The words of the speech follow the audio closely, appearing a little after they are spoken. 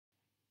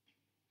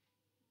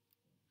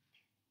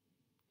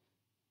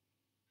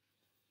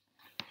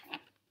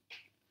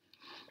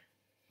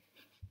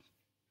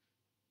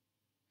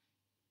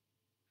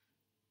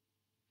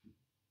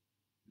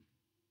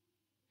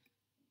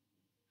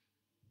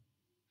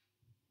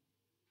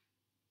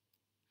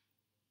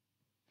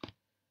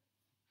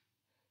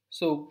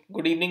So,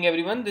 good evening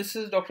everyone. This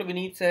is Dr.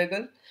 Vineet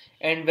Sehgal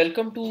and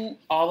welcome to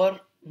our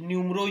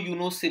Numero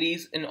Uno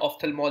series in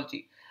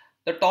ophthalmology.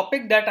 The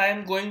topic that I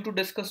am going to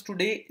discuss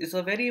today is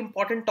a very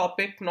important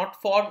topic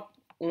not for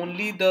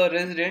only the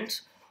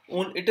residents,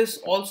 it is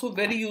also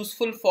very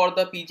useful for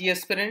the PG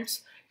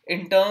aspirants,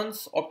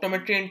 interns,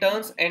 optometry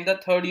interns and the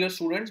third year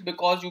students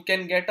because you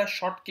can get a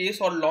short case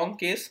or long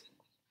case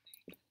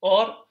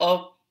or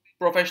a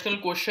professional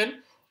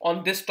question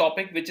on this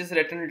topic, which is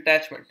retinal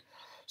detachment.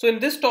 So in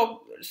this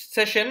top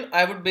session,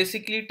 I would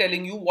basically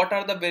telling you what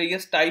are the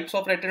various types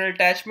of retinal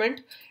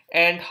detachment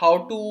and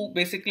how to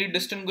basically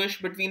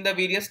distinguish between the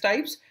various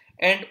types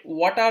and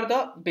what are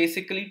the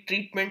basically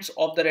treatments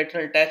of the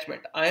retinal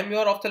detachment. I am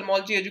your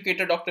ophthalmology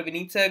educator, Dr.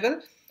 Vineet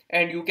Sehgal,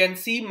 and you can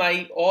see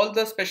my all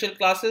the special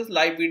classes,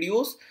 live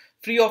videos,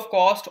 free of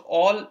cost,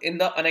 all in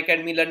the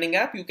Unacademy learning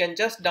app. You can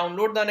just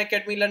download the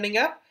Unacademy learning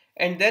app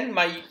and then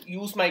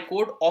use my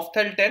code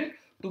OPHTHAL10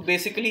 to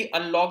basically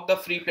unlock the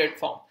free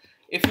platform.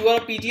 If you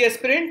are a PG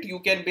aspirant,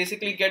 you can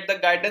basically get the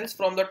guidance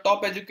from the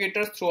top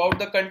educators throughout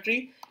the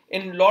country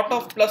in lot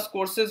of plus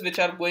courses which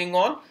are going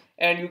on,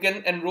 and you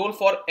can enroll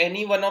for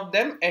any one of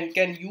them and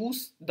can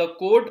use the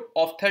code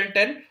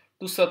OPHTHAL10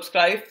 to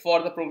subscribe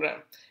for the program.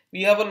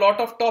 We have a lot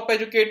of top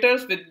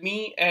educators with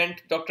me and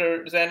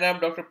Dr.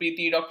 Zainab, Dr.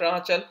 Preeti, Dr.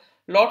 Achal,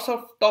 lots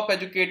of top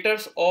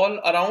educators all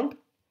around.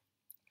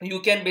 You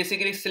can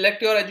basically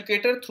select your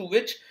educator through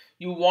which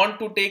you want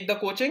to take the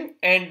coaching,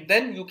 and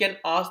then you can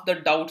ask the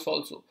doubts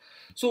also.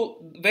 So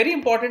very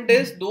important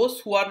is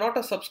those who are not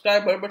a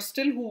subscriber but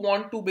still who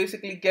want to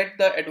basically get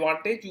the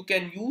advantage, you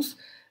can use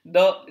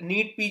the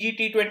NEET PG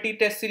T20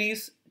 test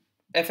series,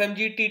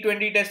 FMG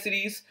T20 test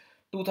series,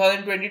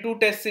 2022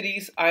 test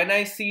series,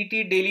 INI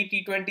CET daily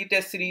T20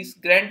 test series,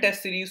 grand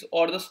test series,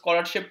 or the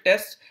scholarship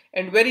test.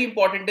 And very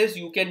important is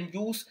you can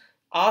use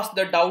ask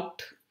the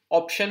doubt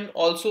option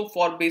also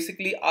for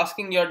basically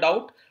asking your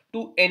doubt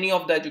to any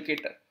of the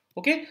educator.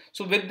 Okay,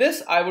 so with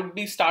this I would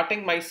be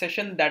starting my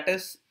session, that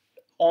is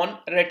on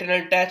retinal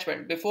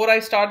detachment. Before I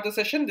start the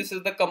session, this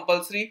is the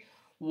compulsory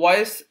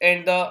voice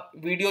and the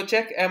video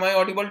check. Am I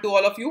audible to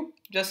all of you?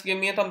 Just give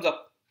me a thumbs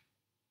up.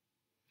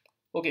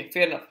 Okay,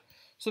 fair enough.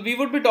 So we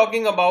would be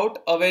talking about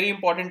a very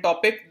important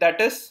topic, that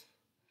is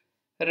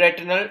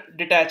retinal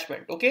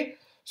detachment. Okay,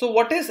 so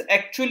what is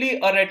actually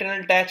a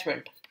retinal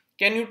detachment?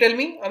 Can you tell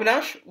me,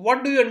 Avinash,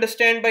 what do you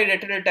understand by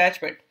retinal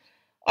detachment?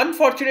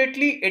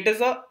 Unfortunately, it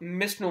is a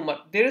misnomer.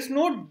 There is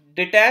no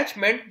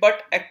detachment,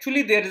 but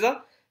actually there is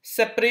a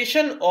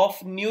separation of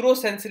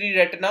neurosensory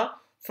retina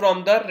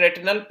from the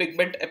retinal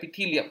pigment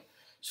epithelium.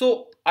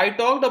 So I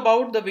talked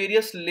about the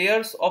various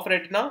layers of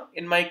retina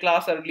in my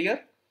class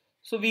earlier.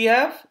 So we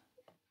have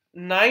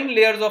 9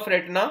 layers of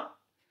retina,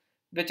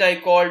 which I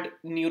called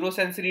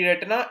neurosensory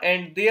retina,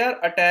 and they are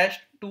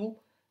attached to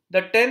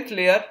the 10th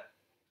layer,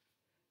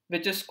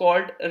 which is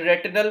called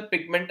retinal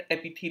pigment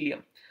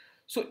epithelium.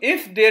 So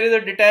if there is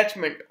a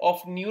detachment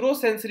of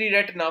neurosensory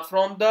retina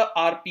from the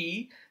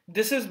RPE,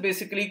 this is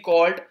basically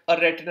called a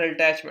retinal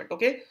detachment.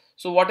 Okay,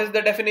 so what is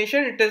the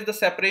definition? It is the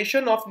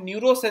separation of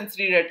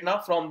neurosensory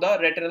retina from the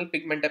retinal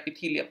pigment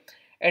epithelium.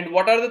 And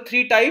what are the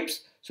three types?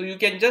 So you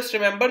can just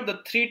remember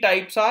the three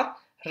types are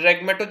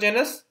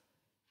rhegmatogenous,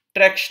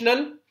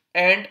 tractional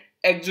and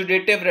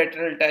exudative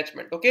retinal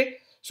detachment. Okay,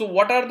 so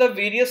what are the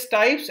various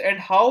types and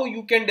how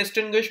you can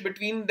distinguish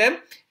between them?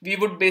 We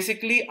would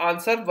basically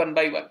answer one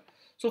by one.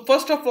 So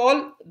first of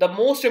all, the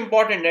most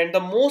important and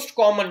the most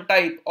common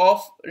type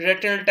of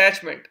retinal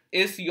detachment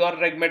is your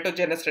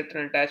rhegmatogenous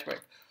retinal detachment.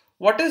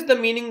 What is the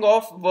meaning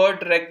of word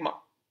rhegma?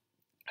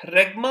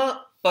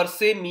 Rhegma per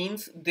se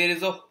means there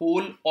is a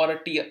hole or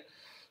a tear.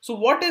 So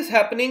what is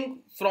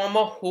happening from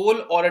a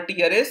hole or a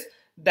tear is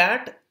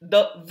that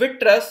the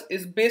vitreous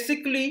is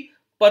basically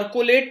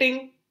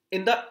percolating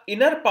in the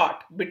inner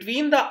part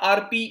between the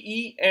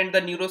RPE and the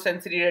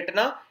neurosensory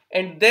retina,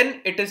 and then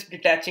it is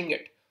detaching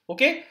it.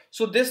 Okay,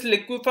 so this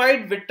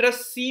liquefied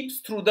vitreous seeps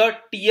through the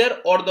tear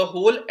or the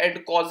hole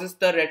and causes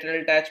the retinal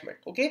detachment.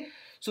 Okay,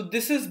 so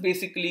this is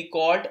basically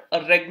called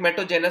a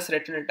rhegmatogenous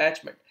retinal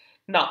detachment.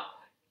 Now,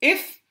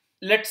 if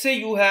let's say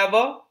you have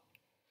a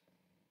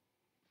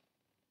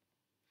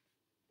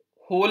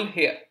hole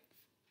here,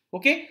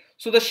 okay,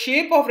 so the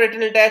shape of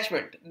retinal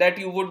detachment that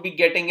you would be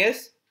getting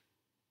is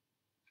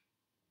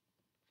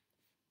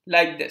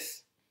like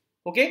this.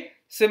 Okay,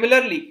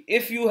 similarly,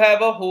 if you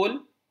have a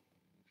hole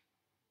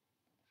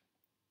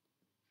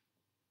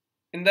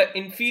in the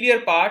inferior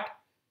part,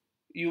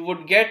 you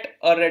would get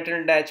a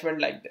retinal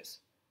detachment like this.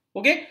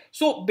 Okay,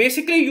 so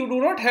basically you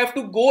do not have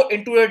to go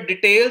into the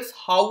details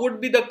how would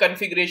be the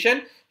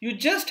configuration. You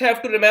just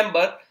have to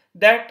remember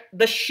that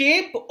the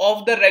shape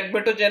of the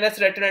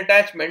rhegmatogenous retinal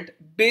detachment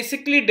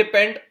basically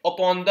depend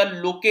upon the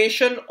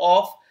location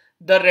of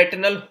the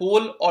retinal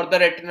hole or the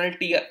retinal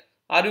tear.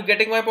 Are you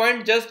getting my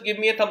point? Just give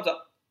me a thumbs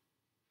up.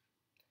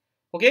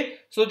 Okay,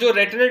 सो जो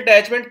retinal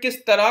attachment किस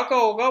तरह का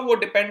होगा वो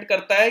depend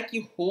करता है कि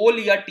whole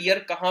या टीयर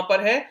कहां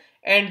पर है,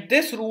 and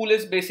this rule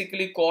is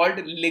basically called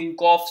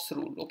लिंकऑफ्स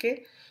rule. Okay,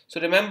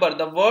 so remember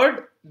the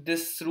word,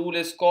 this rule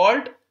is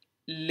called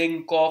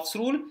Linkoff's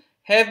rule,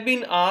 have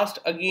been asked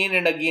again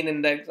and again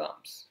in the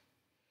exams.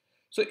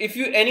 So if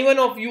any one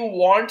of you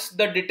wants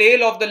the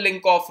detail of the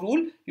link off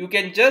rule, you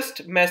can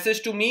just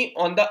message to me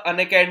on the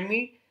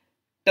Unacademy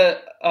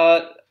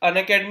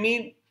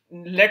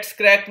Let's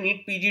Crack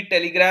NEET PG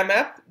Telegram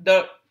app.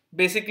 The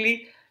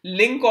basically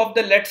link of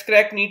the Let's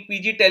Crack NEET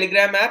PG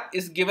Telegram app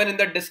is given in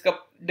the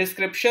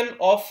description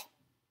of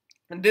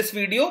this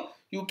video.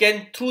 You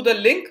can, through the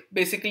link,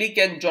 basically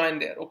can join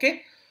there.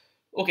 Okay,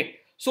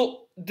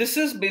 so this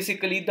is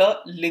basically the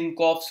link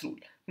offs rule.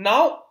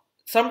 Now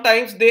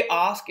sometimes they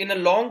ask in a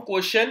long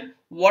question,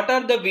 what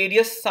are the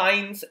various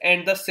signs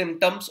and the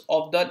symptoms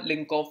of the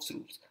link offs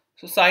rules?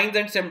 So signs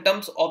and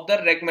symptoms of the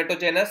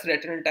rhegmatogenous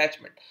retinal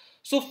detachment.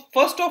 So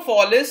first of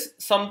all is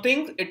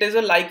something, it is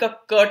like a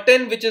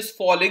curtain which is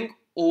falling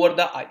over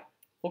the eye.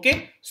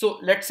 Okay, so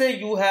let's say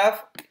you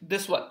have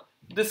this one,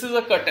 this is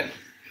a curtain.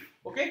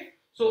 Okay,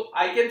 so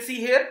I can see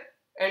here,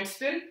 and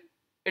still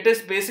it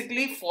is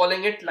basically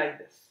falling it like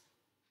this.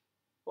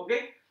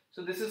 Okay,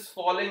 so this is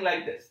falling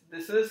like this.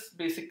 This is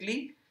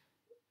basically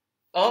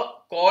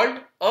called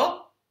a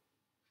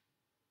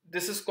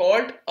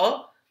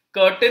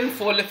curtain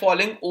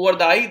falling over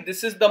the eye.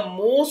 This is the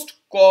most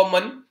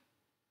common.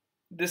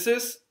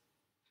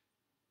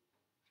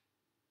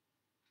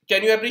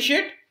 Can you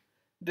appreciate?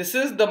 This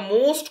is the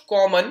most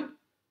common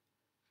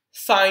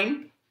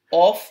sign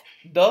of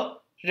the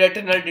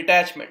retinal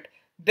detachment.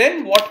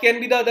 Then what can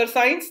be the other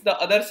signs? The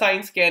other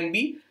signs can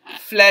be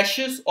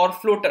flashes or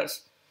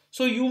floaters.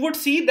 So you would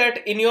see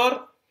that in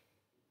your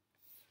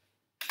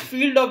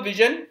field of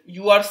vision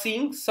you are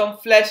seeing some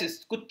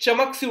flashes, कुछ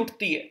चमक सी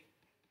उठती है,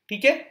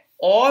 ठीक है?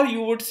 Or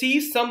you would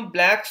see some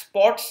black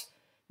spots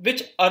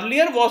which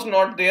earlier was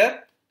not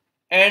there,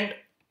 and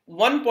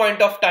one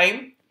point of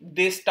time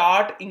they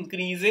start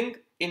increasing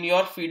in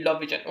your field of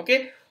vision.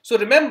 Okay, so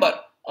remember,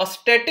 a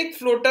static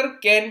floater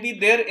can be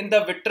there in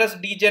the vitreous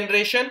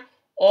degeneration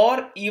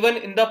or even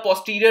in the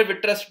posterior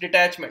vitreous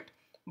detachment.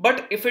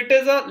 But if it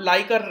is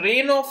like a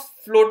rain of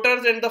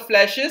floaters and the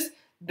flashes,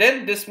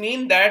 then this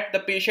means that the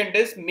patient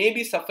is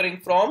maybe suffering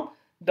from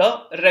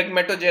the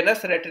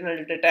rhegmatogenous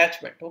retinal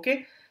detachment.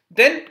 Okay,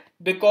 then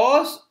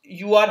because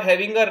you are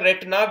having a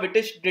retina which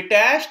is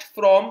detached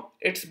from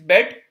its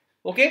bed,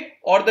 okay,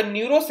 or the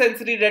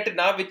neurosensory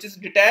retina which is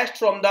detached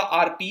from the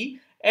RP,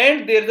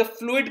 and there is a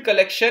fluid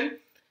collection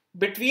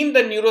between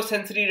the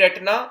neurosensory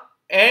retina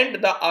and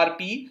the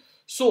RP.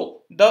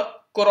 So the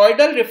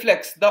choroidal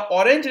reflex, the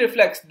orange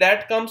reflex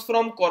that comes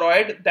from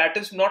choroid, that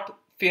is not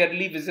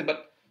fairly visible.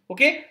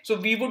 Okay, so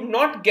we would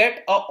not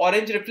get a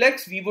orange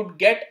reflex, we would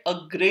get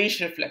a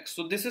grayish reflex.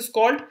 So this is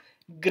called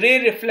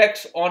gray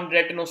reflex on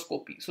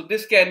retinoscopy. So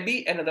this can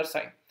be another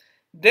sign.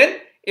 Then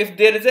if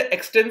there is an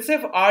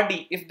extensive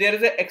RD, if there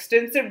is an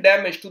extensive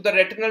damage to the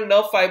retinal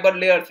nerve fiber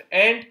layers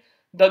and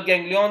the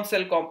ganglion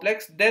cell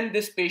complex, then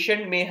this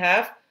patient may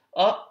have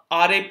a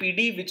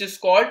RAPD, which is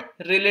called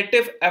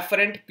relative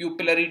afferent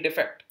pupillary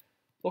defect.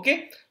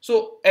 Okay,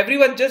 so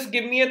everyone just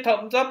give me a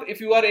thumbs up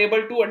if you are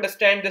able to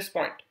understand this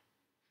point.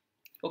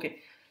 Okay,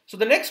 so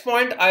the next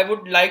point I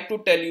would like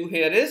to tell you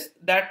here is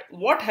that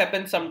what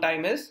happens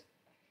sometime is,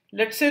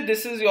 let's say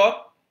this is your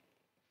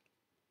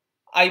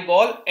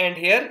eyeball and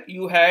here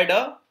you had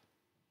a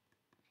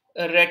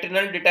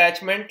retinal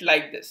detachment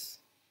like this.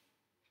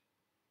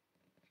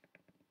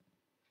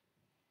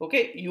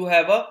 Okay, you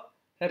have a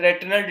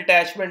retinal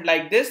detachment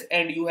like this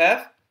and you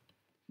have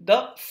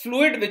the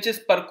fluid which is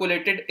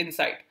percolated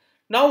inside.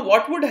 Now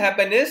what would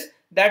happen is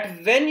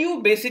that when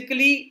you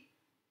basically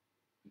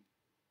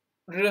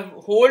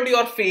hold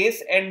your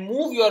face and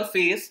move your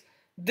face,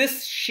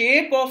 this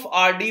shape of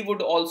RD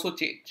would also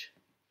change.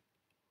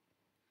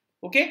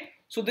 Okay,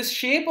 so this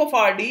shape of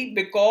RD,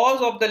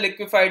 because of the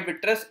liquefied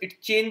vitreous,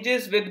 it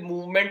changes with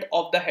movement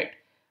of the head.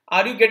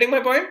 Are you getting my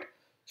point?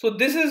 So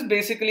this is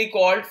basically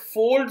called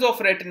folds of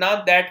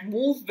retina that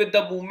move with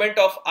the movement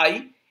of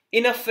eye.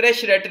 In a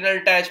fresh retinal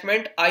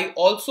detachment, I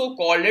also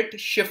call it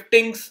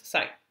shifting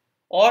sign,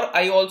 or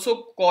I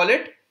also call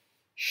it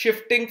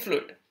shifting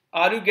fluid.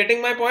 Are you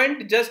getting my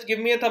point? Just give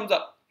me a thumbs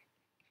up.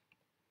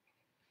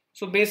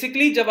 So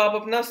basically जब आप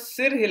अपना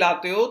सिर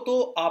हिलाते हो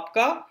तो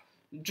आपका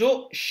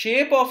जो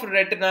shape of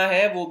retina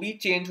है वो भी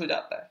चेंज हो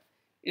जाता है.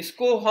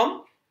 इसको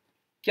हम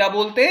क्या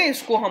बोलते हैं?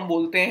 इसको हम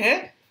बोलते हैं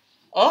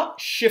अ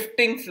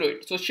शिफ्टिंग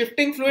फ्लूइड. सो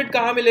शिफ्टिंग फ्लूइड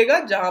कहां मिलेगा?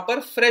 जहां पर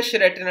फ्रेश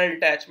रेटिनल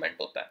डिटैचमेंट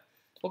होता है.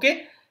 Okay,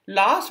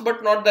 last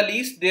but not the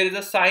least, there is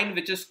a sign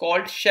which is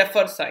called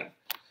Schafer sign.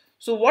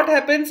 So what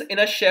happens in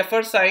a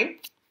Schafer sign?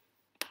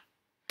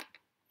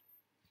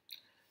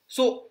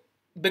 So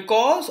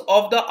because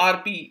of the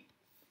RP,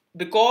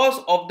 because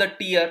of the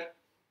tear,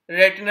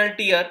 retinal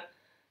tear,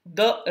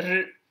 the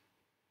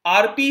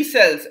RP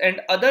cells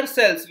and other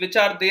cells which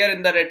are there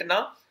in the retina,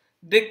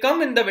 they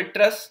come in the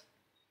vitreous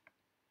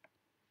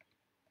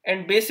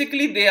and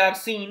basically they are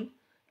seen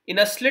in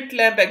a slit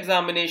lamp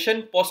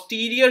examination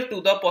posterior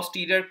to the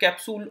posterior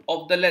capsule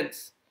of the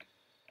lens.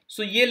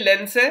 So ये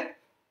lens है,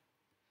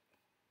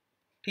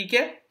 ठीक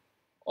है,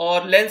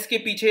 और lens के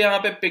पीछे यहाँ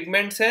पे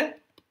pigments हैं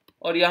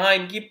और यहाँ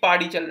इनकी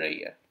पाड़ी चल रही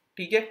है,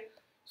 ठीक है.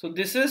 So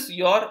this is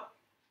your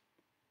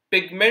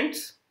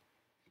pigments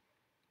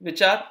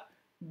which are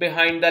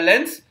behind the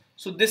lens.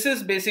 So this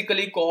is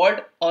basically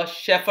called a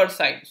Schaeffer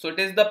sign. So it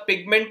is the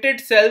pigmented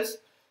cells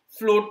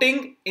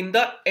floating in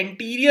the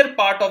anterior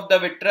part of the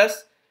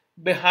vitreous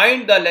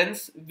behind the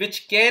lens,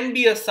 which can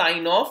be a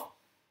sign of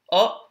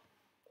a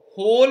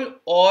hole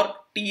or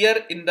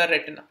tear in the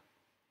retina.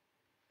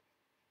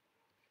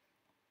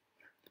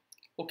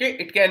 Okay,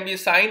 it can be a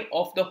sign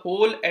of the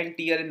hole and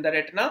tear in the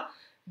retina.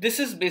 This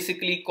is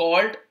basically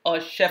called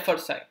a Schaeffer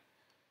sign.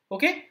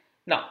 Okay,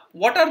 now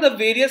what are the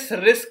various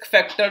risk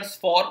factors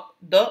for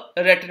the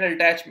retinal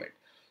detachment?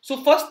 So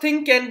first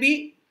thing can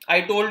be,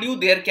 I told you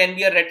there can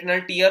be a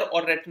retinal tear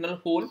or retinal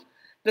hole.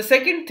 The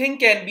second thing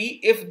can be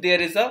if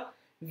there is a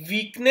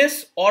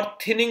weakness or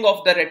thinning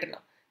of the retina.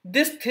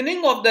 This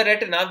thinning of the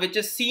retina, which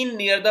is seen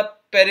near the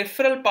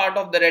peripheral part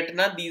of the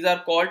retina, these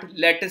are called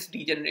lattice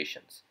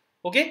degenerations.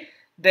 Okay,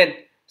 then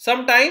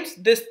sometimes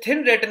this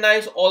thin retina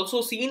is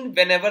also seen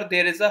whenever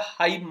there is a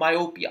high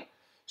myopia.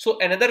 So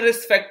another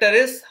risk factor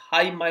is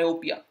high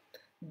myopia.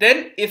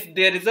 Then if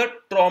there is a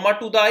trauma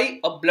to the eye,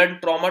 a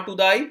blunt trauma to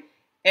the eye,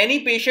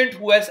 any patient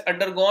who has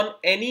undergone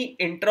any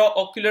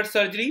intraocular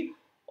surgery,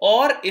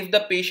 or if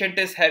the patient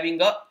is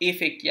having a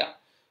aphakia.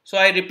 So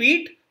I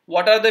repeat,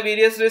 what are the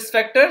various risk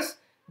factors?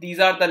 These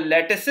are the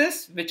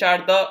lattices, which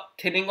are the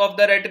thinning of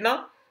the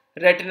retina,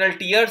 retinal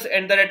tears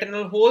and the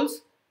retinal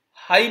holes,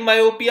 high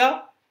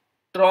myopia,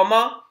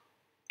 trauma,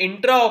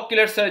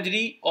 intraocular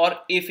surgery or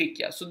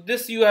aphakia. So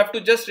this you have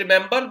to just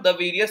remember the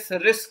various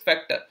risk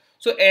factor.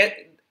 So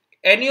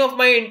any of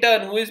my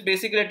intern who is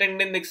basically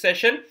attending this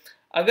session,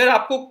 अगर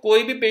आपको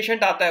कोई भी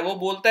patient आता है वो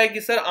बोलता है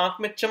कि सर आंख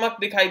में चमक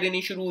दिखाई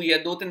देनी शुरू हुई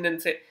है 2-3 दिन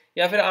से,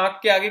 या फिर आंख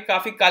के आगे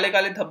काफी काले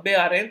काले धब्बे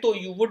आ रहे हैं, तो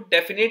you would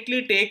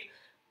definitely take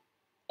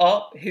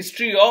a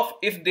history of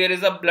if there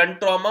is a blunt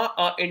trauma,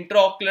 a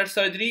intraocular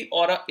surgery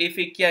or a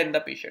aphakia in the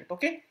patient.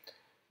 Okay,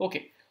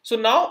 so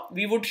now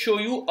we would show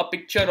you a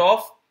picture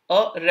of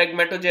a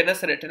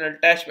rhegmatogenous retinal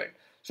detachment.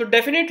 So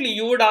definitely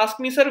you would ask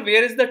me, sir,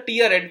 where is the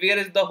tear and where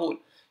is the hole?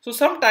 So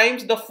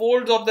sometimes the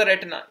folds of the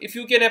retina, if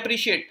you can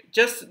appreciate,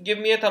 just give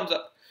me a thumbs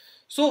up.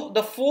 So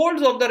the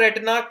folds of the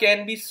retina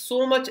can be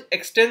so much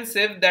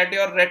extensive that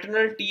your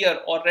retinal tear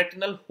or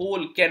retinal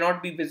hole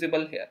cannot be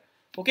visible here.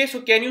 Okay,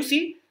 so can you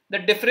see the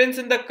difference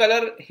in the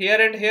color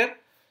here and here?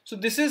 So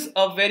this is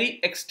a very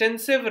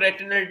extensive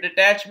retinal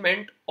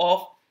detachment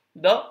of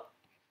the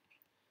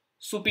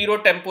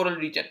superior-temporal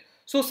region.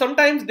 So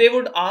sometimes they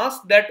would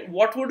ask that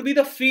what would be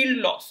the field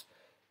loss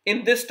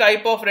in this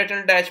type of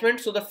retinal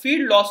detachment. So the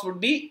field loss would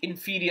be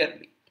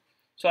inferiorly.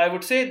 So I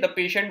would say the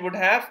patient would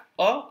have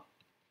a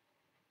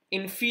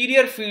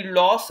inferior field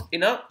loss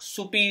in a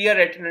superior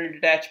retinal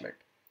detachment.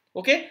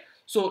 Okay,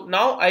 so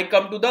now I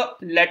come to the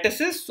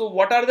lattices. So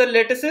what are the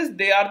lattices?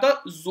 They are the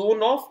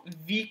zone of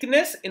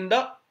weakness in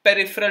the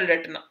peripheral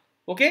retina.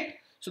 Okay,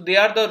 so they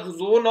are the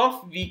zone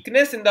of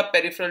weakness in the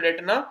peripheral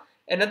retina.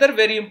 Another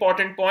very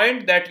important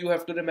point that you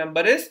have to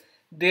remember is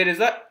there is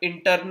a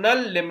internal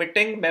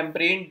limiting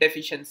membrane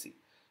deficiency.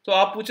 So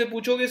आप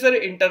पूछोगे sir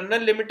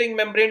internal limiting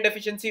membrane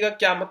deficiency का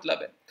क्या मतलब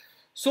है?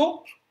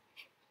 So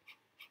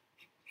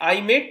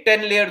आई में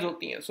 10 layers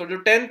होती हैं. सो जो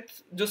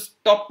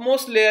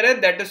टॉपमोस्ट लेयर है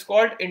that is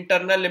called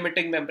internal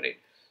limiting membrane.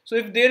 So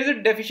if there is a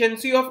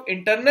deficiency of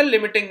internal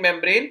limiting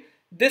membrane,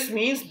 this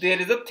means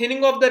there is a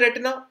thinning of the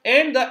retina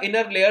and the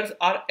inner layers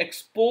are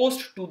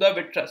exposed to the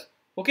vitreous.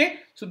 Okay,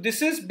 so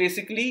this is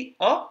basically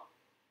a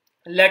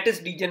lattice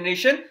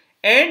degeneration,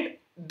 and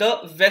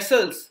the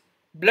vessels,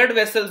 blood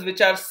vessels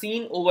which are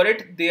seen over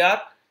it, they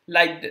are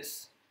like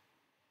this.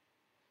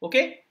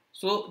 Okay,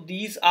 so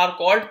these are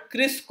called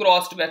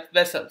crisscrossed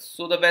vessels.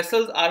 So the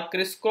vessels are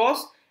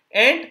crisscrossed,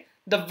 and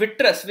the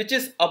vitreous which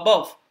is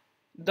above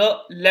the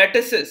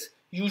lattices,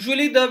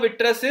 usually the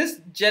vitreous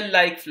is gel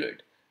like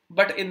fluid,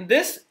 but in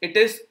this it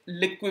is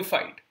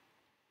liquefied.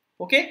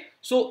 Okay,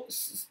 so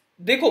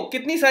देखो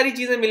कितनी सारी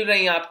चीजें मिल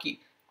रही हैं आपकी.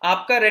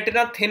 आपका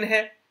retina thin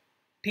है,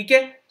 ठीक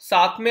है,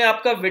 साथ में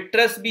आपका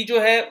विट्रस भी जो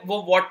है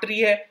वो वाटरी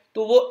है,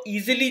 तो वो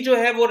इजीली जो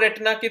है वो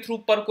रेटिना के थ्रू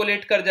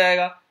परकोलेट कर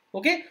जाएगा.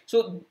 ओके,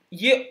 सो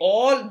ये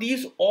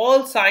these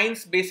all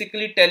signs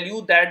basically tell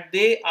you that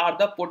they are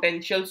the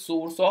potential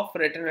source of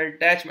retinal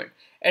detachment.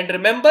 And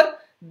remember,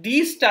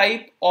 these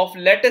type of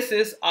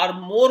lattices are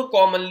more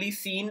commonly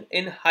seen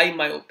in high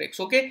myopics.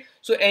 Okay,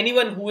 so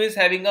anyone who is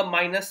having a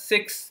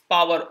 -6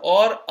 power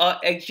or a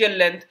axial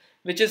length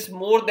which is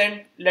more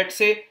than, let's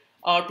say,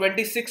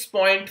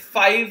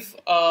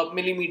 26.5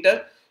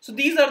 millimeter. So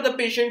these are the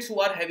patients who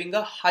are having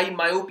a high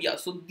myopia.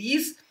 So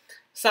these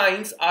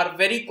signs are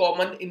very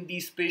common in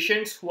these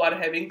patients who are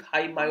having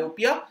high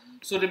myopia.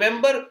 So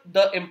remember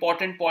the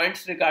important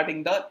points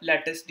regarding the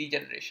lattice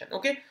degeneration.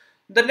 Okay,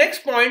 the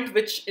next point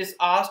which is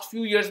asked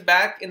few years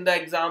back in the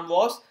exam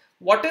was,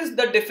 what is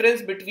the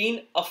difference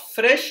between a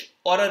fresh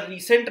or a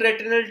recent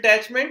retinal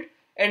detachment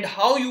and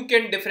how you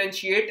can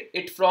differentiate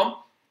it from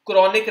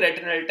chronic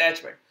retinal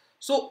detachment.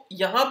 So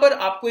यहाँ पर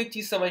आपको एक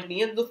चीज समझनी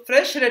है. The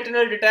fresh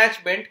retinal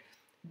detachment,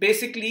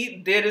 basically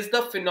there is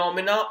the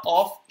phenomena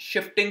of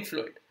shifting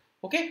fluid.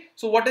 Okay,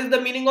 so what is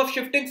the meaning of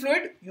shifting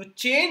fluid? You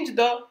change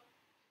the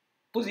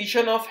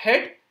position of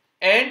head,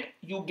 and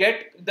you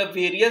get the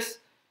various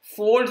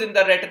folds in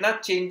the retina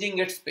changing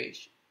its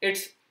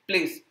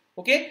place.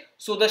 Okay,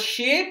 so the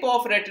shape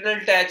of retinal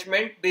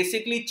detachment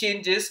basically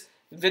changes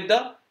with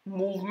the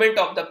movement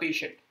of the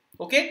patient.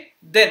 Okay,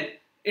 then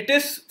it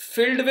is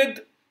filled with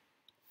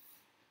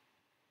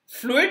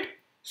fluid,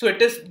 so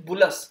it is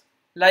bullous,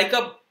 like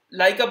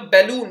a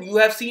balloon. You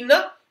have seen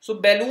ना, so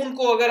balloon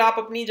को अगर आप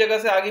अपनी जगह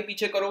से आगे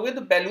पीछे करोगे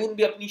तो balloon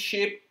भी अपनी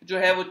shape जो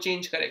है वो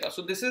change करेगा.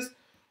 So this is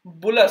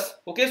bullous.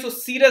 Okay, so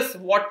serous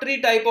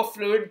watery type of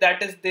fluid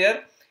that is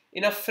there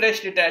in a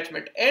fresh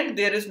detachment, and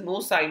there is no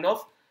sign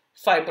of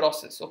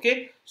fibrosis.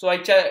 Okay, so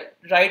I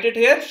write it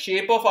here.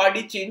 Shape of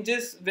RD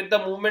changes with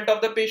the movement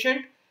of the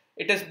patient.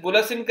 It is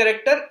bullous in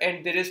character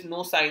and there is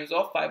no signs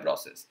of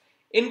fibrosis.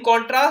 In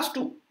contrast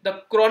to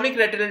the chronic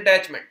retinal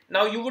detachment.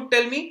 Now you would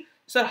tell me,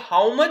 sir,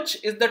 how much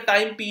is the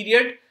time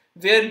period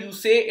where you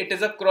say it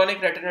is a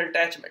chronic retinal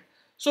detachment?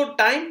 So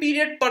time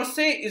period per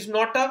se is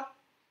not a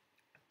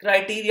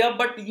criteria,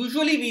 but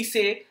usually we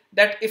say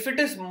that if it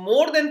is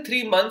more than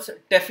 3 months,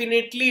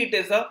 definitely it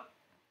is a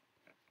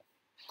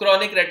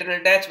chronic retinal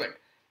detachment.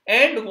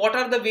 And what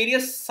are the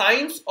various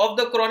signs of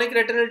the chronic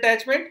retinal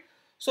detachment?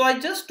 So I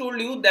just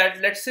told you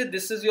that, let's say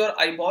this is your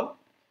eyeball,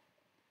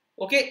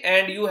 okay,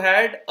 and you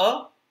had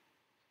a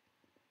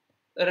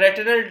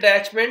retinal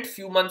detachment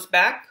few months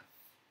back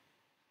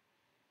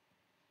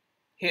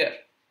here.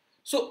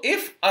 So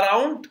if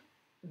around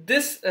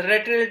this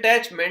retinal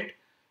detachment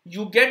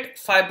you get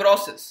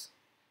fibrosis,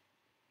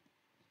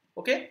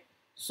 okay,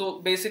 so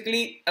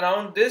basically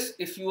around this,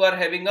 if you are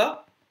having a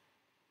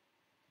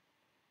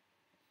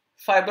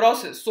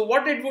fibrosis, so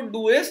what it would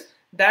do is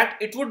that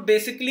it would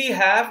basically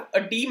have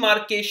a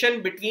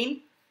demarcation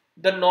between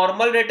the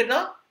normal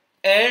retina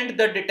and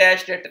the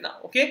detached retina.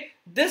 Okay,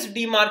 this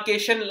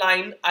demarcation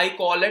line I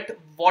call it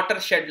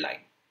watershed line.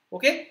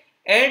 Okay,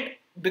 and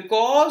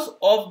because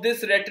of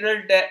this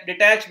retinal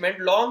detachment,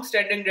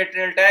 long-standing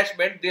retinal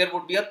detachment, there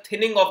would be a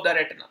thinning of the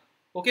retina.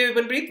 Okay,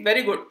 Vipanpreet,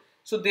 very good.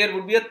 So there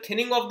would be a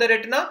thinning of the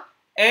retina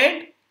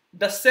and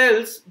the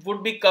cells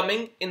would be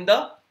coming in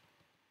the,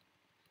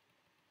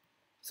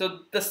 so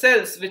the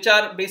cells which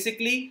are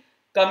basically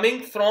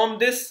coming from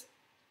this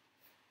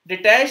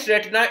detached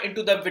retina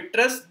into the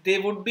vitreous, they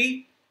would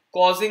be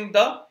causing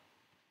the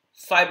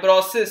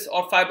fibrosis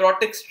or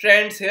fibrotic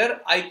strands here.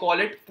 I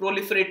call it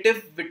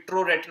proliferative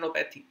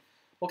vitreoretinopathy.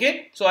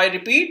 Okay, so I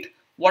repeat,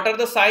 what are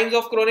the signs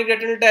of chronic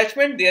retinal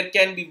detachment? There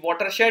can be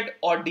watershed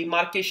or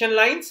demarcation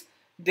lines,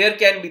 there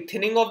can be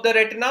thinning of the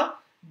retina,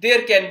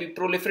 there can be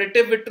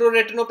proliferative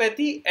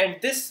vitreoretinopathy, and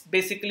this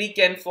basically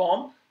can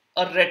form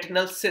a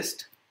retinal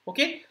cyst.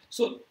 Okay,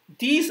 so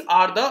these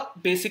are the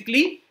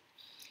basically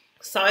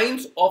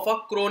signs of a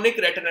chronic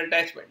retinal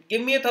detachment.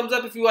 Give me a thumbs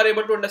up if you are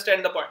able to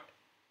understand the point.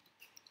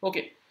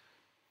 Okay.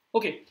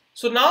 Okay,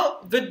 so now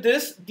with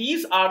this,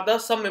 these are the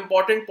some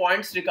important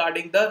points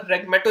regarding the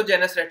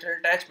rhegmatogenous retinal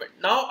detachment.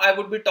 Now I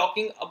would be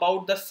talking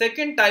about the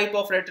second type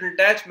of retinal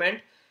detachment,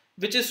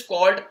 which is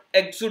called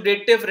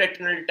exudative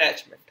retinal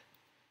detachment.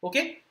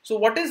 Okay, so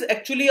what is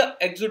actually a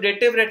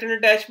exudative retinal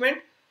detachment?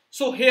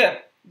 So here,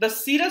 the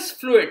serous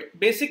fluid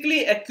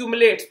basically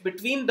accumulates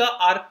between the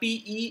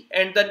RPE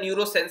and the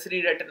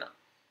neurosensory retina.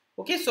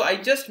 Okay, so I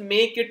just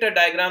make it a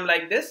diagram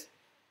like this.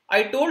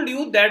 I told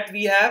you that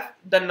we have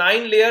the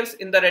 9 layers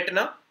in the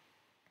retina,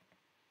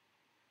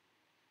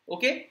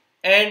 okay,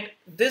 and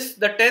this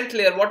the 10th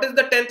layer. What is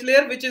the 10th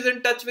layer which is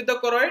in touch with the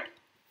choroid?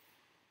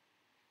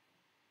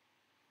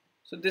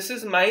 So this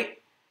is my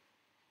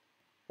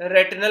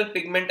retinal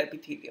pigment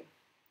epithelium.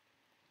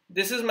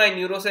 This is my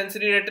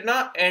neurosensory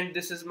retina and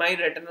this is my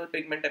retinal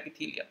pigment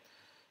epithelium.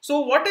 So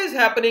what is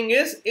happening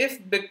is, if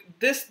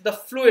the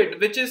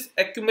fluid which is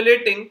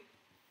accumulating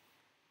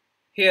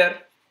here,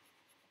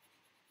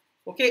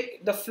 okay,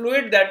 the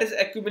fluid that is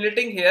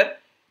accumulating here,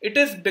 it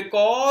is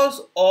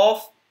because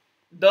of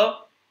the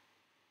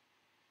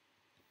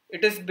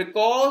leakage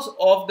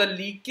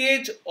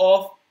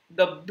of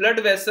the blood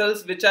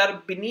vessels which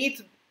are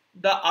beneath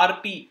the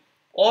RP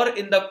or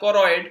in the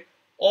choroid,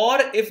 or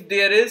if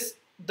there is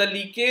the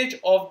leakage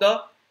of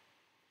the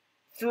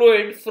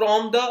fluid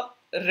from the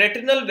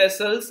retinal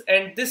vessels,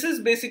 and this is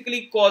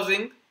basically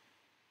causing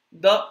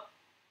the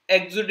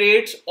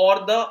exudates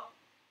or the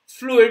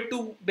fluid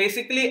to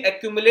basically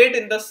accumulate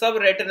in the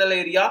subretinal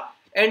area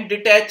and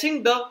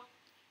detaching the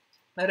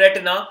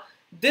retina.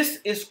 This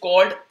is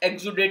called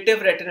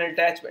exudative retinal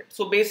detachment.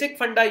 So basic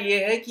फंडा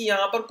ये है कि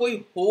यहाँ पर कोई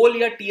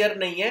whole या tier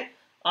नहीं है,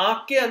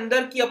 आंख के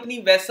अंदर की अपनी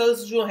वेसल्स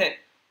जो हैं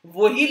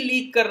वही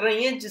लीक कर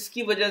रही हैं,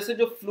 जिसकी वजह से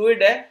जो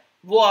फ्लूइड है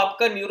वो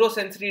आपका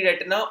न्यूरोसेंसरी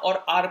रेटिना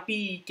और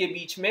आरपीई के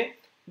बीच में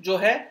जो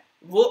है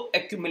वो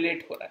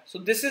एक्यूमुलेट हो रहा है. So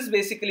this is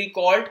basically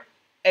called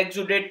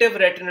exudative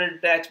retinal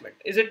detachment.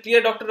 Is it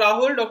clear, Dr.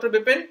 Rahul, Dr.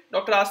 Bipin,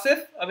 Dr. Asif,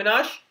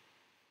 Avinash?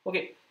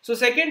 Okay, so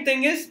second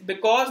thing is,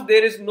 because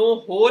there is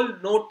no hole,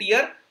 no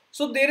tear,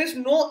 so there is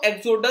no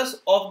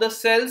exodus of the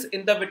cells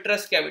in the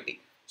vitreous cavity.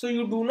 So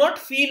you do not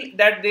feel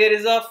that there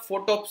is a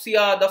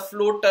photopsia, the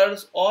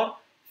floaters or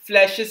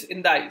flashes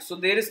in the eye. So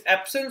there is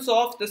absence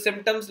of the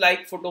symptoms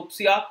like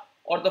photopsia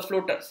or the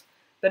floaters.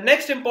 The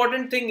next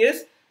important thing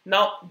is,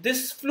 now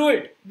this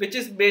fluid which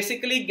is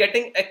basically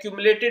getting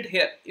accumulated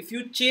here, if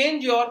you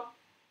change your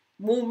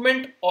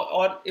movement,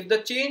 or if the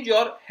change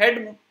your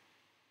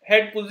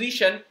head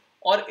position,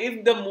 or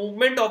if the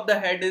movement of the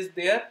head is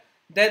there,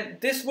 then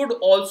this would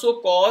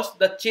also cause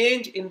the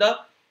change in the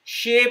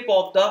shape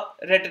of the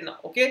retina.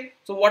 Okay,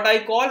 so what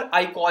I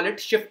call it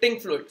shifting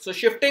fluid. So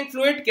shifting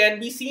fluid can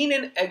be seen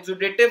in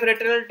exudative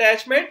retinal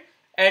detachment,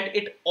 and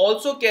it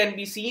also can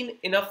be seen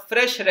in a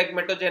fresh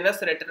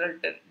rhegmatogenous retinal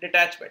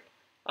detachment.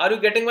 Are you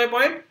getting my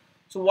point?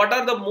 So what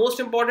are the most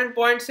important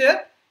points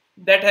here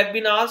that have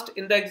been asked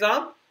in the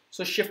exam?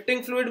 So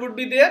shifting fluid would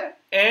be there,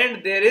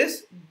 and there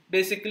is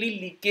basically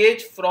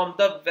leakage from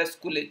the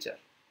vasculature.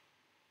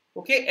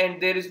 Okay,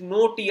 and there is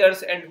no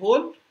tears and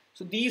hole.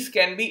 So these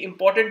can be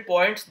important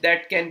points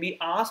that can be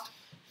asked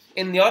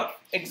in your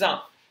exam.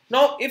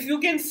 Now if you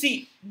can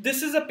see,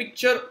 this is a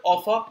picture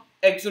of a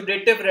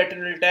exudative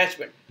retinal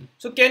detachment.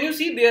 So can you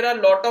see there are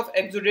a lot of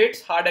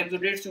exudates, hard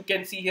exudates you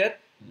can see here,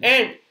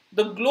 and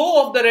the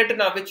glow of the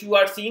retina which you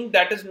are seeing,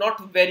 that is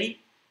not very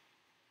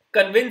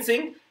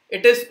convincing.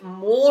 It is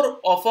more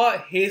of a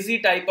hazy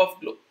type of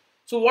glow.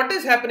 So what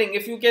is happening,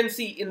 if you can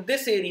see in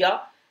this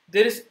area,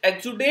 there is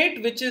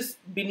exudate which is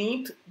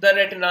beneath the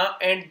retina,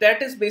 and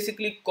that is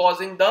basically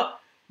causing the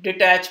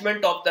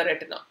detachment of the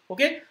retina.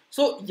 Okay,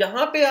 so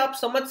यहाँ पे आप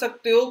समझ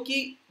सकते हो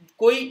कि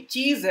कोई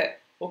चीज है,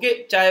 okay,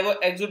 चाहे वो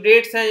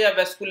exudates हैं या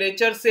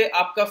vasculature से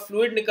आपका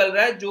fluid निकल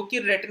रहा है जो कि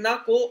retina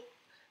को,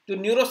 जो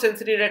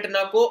न्यूरोसेंसरी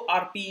रेटिना को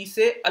RPE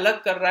से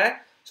अलग कर रहा है.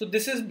 So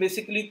this is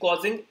basically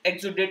causing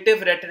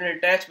exudative retinal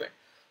detachment.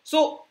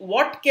 So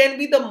what can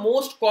be the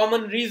most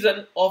common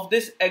reason of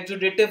this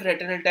exudative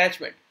retinal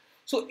detachment?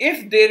 So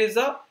if there is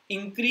a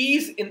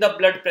increase in the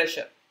blood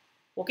pressure,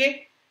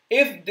 okay,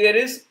 if there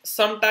is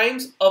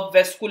sometimes a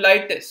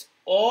vasculitis,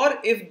 or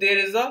if there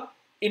is a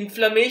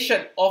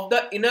inflammation of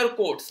the inner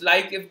coats,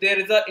 like if there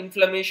is a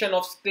inflammation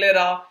of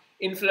sclera,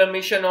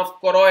 inflammation of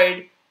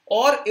choroid,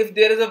 or if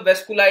there is a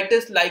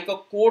vasculitis like a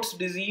Coats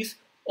disease,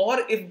 or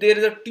if there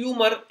is a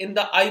tumor in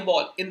the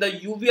eyeball, in the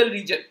uveal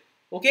region.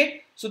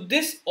 Okay, so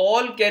this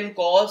all can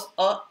cause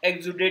a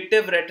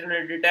exudative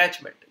retinal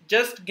detachment.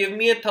 Just give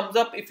me a thumbs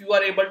up if you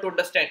are able to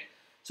understand.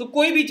 So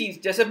कोई भी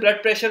चीज जैसे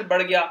blood pressure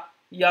बढ़ गया,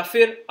 या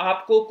फिर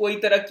आपको कोई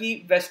तरह की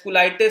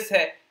वेस्कुलाइटिस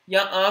है,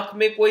 या आंख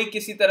में कोई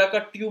किसी तरह का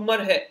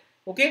ट्यूमर है,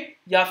 ओके,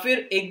 या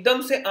फिर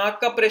एकदम से आंख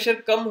का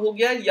प्रेशर कम हो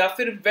गया, या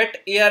फिर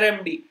wait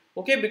ARMD,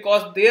 okay,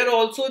 because there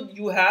also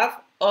you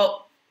have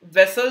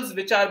vessels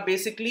which are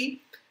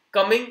basically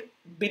coming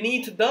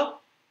beneath the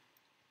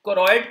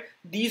choroid.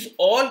 These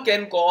all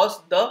can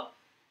cause the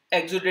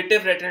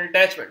exudative retinal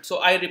detachment. So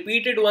I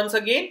repeat it once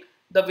again,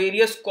 the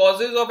various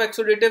causes of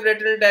exudative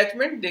retinal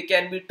detachment, they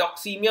can be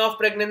toxemia of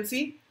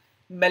pregnancy,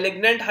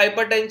 malignant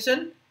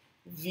hypertension,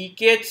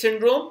 VKH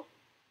syndrome,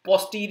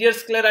 posterior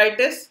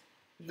scleritis,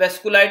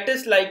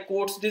 vasculitis like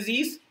Coats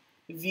disease,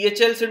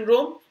 VHL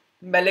syndrome,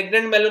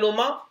 malignant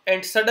melanoma,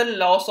 and sudden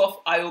loss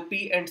of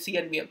IOP and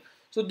CNVM.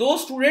 So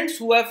those students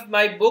who have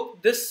my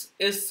book, this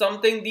is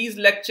something, these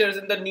lectures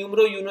in the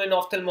Numero Uno in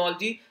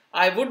ophthalmology,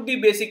 I would be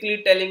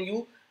basically telling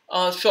you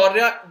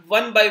Shaurya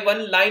one by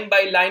one, line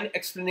by line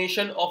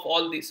explanation of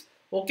all this.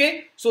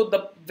 Okay, so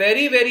the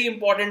very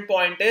important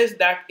point is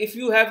that if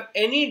you have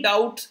any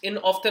doubts in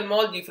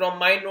ophthalmology from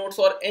my notes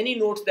or any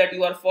notes that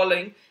you are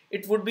following,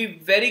 it would be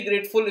very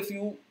grateful if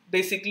you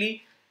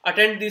basically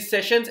attend these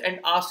sessions and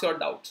ask your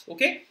doubts.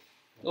 Okay,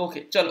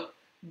 okay, chalo.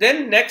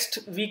 Then next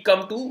we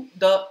come to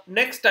the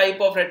next type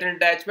of retinal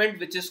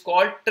detachment, which is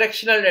called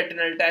tractional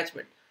retinal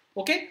detachment.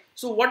 Okay,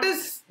 so what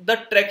is the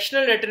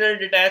tractional retinal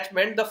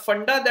detachment? The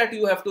funda that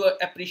you have to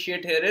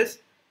appreciate here is,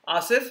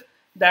 Asif,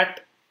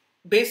 that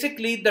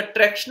basically the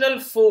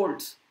tractional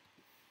folds,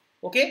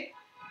 okay,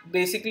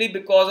 basically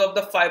because of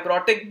the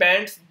fibrotic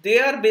bands, they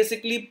are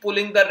basically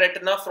pulling the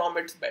retina from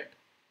its bed.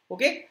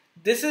 Okay,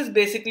 this is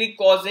basically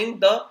causing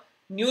the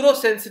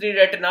neurosensory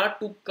retina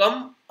to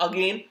come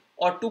again,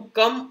 or to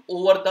come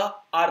over the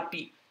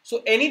RP.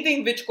 So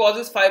anything which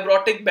causes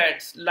fibrotic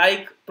bands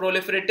like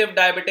proliferative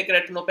diabetic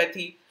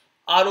retinopathy,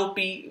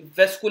 ROP,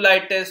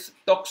 vasculitis,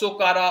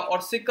 toxocara, or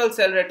sickle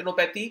cell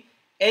retinopathy,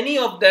 any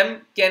of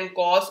them can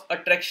cause a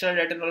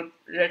tractional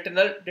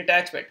retinal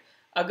detachment.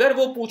 अगर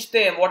वो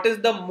पूछते हैं what is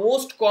the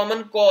most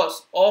common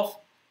cause of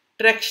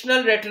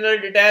tractional retinal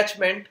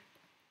detachment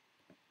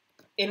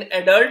in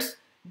adults,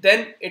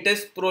 then it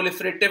is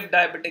proliferative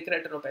diabetic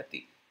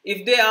retinopathy.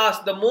 If they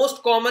ask the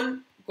most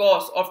common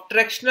cause of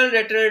tractional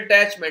retinal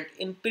detachment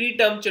in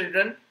preterm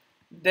children,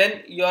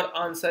 then your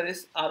answer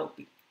is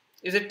ROP.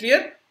 Is it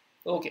clear?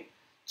 Okay,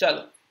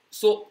 chalo.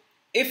 So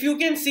if you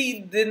can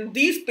see, then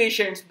these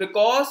patients,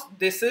 because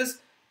this is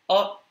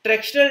a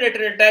tractional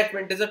retinal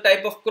detachment, is a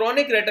type of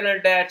chronic retinal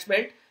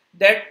detachment,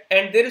 that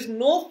and there is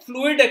no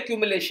fluid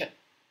accumulation.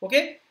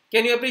 Okay,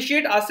 can you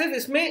appreciate, Asif,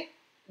 इसमें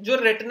जो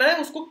retina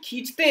है उसको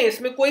खींचते हैं,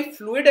 इसमें कोई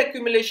fluid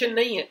accumulation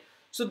नहीं है.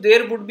 So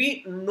there would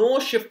be no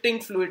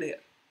shifting fluid here.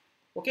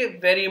 Okay,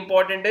 very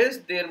important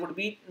is there would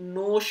be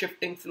no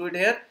shifting fluid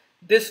here.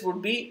 This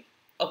would be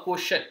a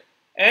question.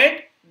 And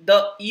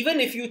even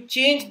if you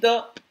change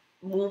the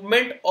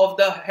movement of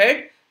the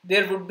head,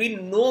 there would be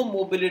no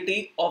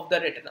mobility of the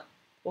retina.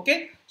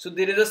 Okay, so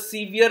there is a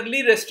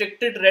severely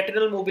restricted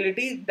retinal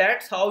mobility.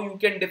 That's how you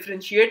can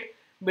differentiate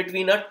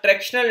between a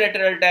tractional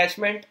retinal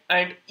detachment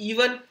and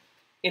even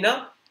in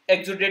a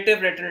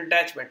exudative retinal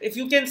detachment. If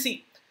you can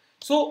see,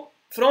 so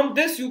from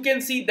this you can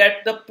see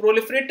that the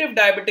proliferative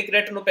diabetic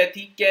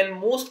retinopathy can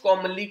most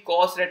commonly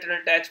cause retinal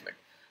detachment.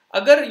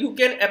 Agar you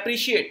can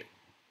appreciate,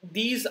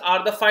 these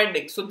are the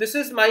findings. So this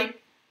is my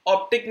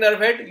optic nerve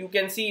head. You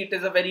can see it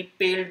is a very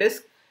pale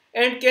disc.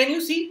 And can you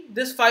see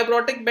this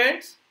fibrotic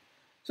bands?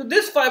 So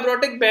this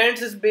fibrotic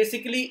bands is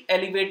basically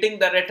elevating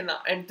the retina,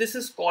 and this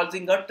is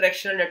causing a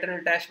tractional retinal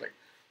detachment.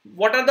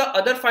 What are the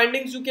other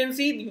findings you can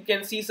see? You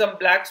can see some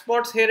black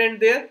spots here and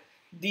there.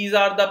 These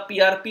are the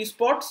PRP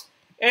spots,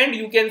 and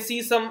you can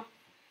see some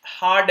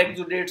hard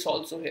exudates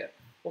also here.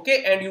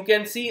 Okay, and you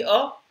can see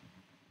a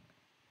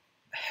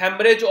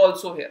hemorrhage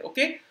also here.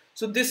 Okay,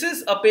 so this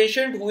is a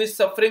patient who is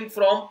suffering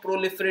from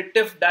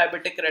proliferative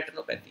diabetic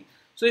retinopathy.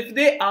 So if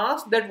they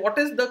ask that what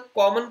is the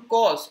common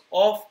cause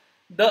of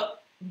the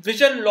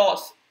vision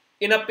loss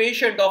in a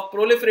patient of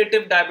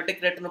proliferative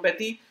diabetic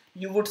retinopathy,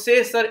 you would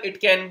say, sir, it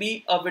can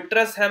be a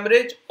vitreous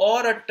hemorrhage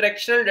or a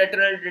tractional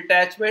retinal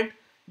detachment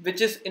which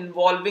is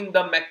involving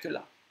the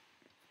macula.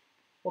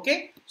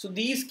 Okay, so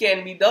these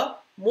can be the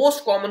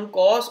most common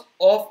cause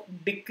of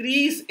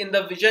decrease in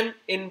the vision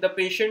in the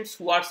patients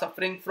who are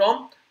suffering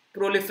from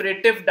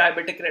proliferative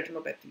diabetic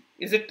retinopathy.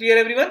 Is it clear,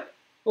 everyone?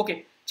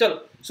 Okay,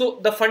 chalo. So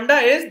the funda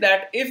is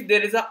that if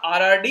there is a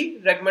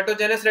RRD,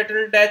 rhegmatogenous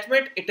retinal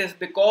detachment, it is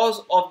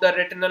because of the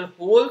retinal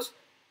holes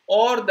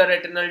or the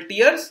retinal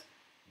tears.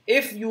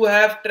 If you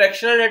have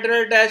tractional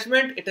retinal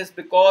detachment, it is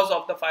because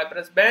of the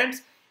fibrous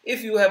bands.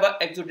 If you have an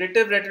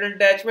exudative retinal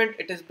detachment,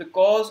 it is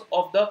because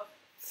of the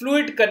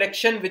fluid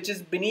connection which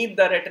is beneath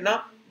the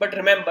retina. But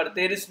remember,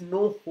 there is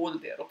no hole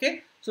there.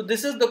 Okay, so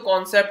this is the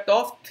concept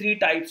of three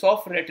types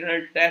of retinal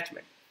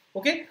detachment.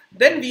 Okay,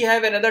 then we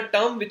have another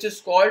term which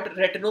is called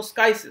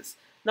retinoschisis.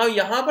 Now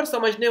यहाँ पर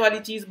समझने वाली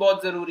चीज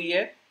बहुत जरूरी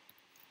है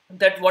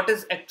that what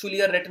is actually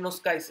a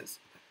retinoschisis.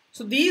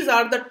 So these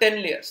are the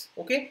 10 layers.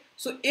 Okay,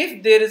 so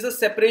if there is a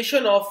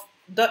separation of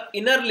the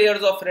inner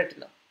layers of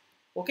retina,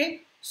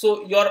 okay,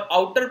 so your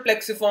outer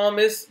plexiform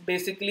is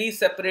basically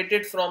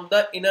separated from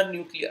the inner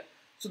nuclear.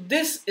 So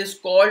this is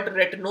called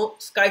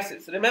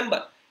retinoschisis.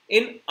 Remember,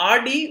 in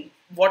RD,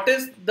 what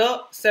is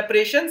the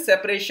separation?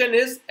 Separation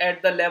is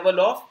at the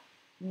level of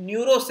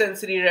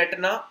neurosensory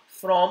retina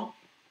from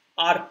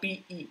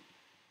RPE.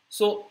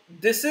 So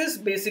this is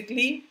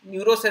basically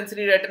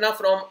neurosensory retina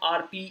from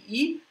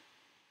RPE.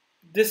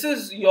 This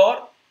is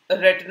your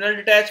retinal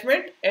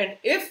detachment, and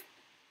if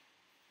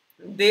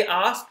they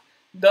ask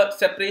the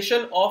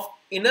separation of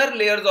inner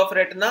layers of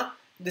retina,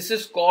 this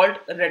is called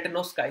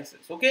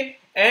retinoschisis. Okay,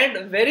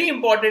 and very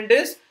important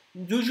is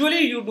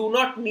usually you do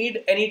not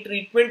need any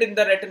treatment in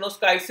the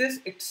retinoschisis.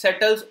 It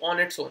settles on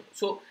its own.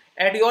 So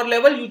at your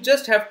level, you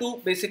just have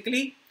to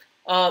basically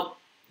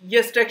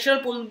yes,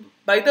 tractional pull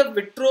by the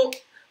vitro.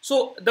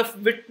 So the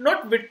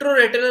not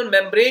vitreoretinal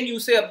membrane you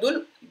say,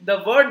 Abdul.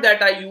 The word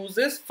that I use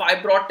is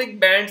fibrotic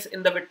bands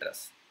in the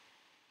vitreous.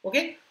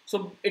 Okay,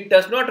 so it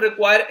does not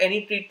require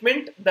any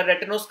treatment, the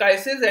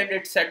retinoschisis, and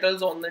it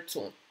settles on its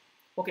own.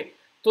 Okay,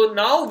 so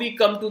now we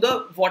come to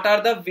the what are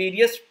the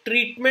various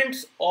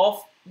treatments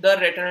of the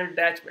retinal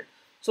detachment.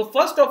 So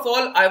first of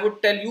all, I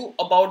would tell you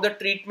about the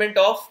treatment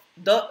of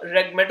the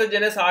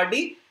rhegmatogenous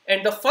RD,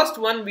 and the first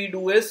one we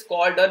do is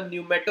called a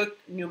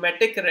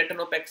pneumatic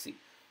retinopexy.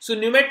 So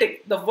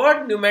pneumatic, the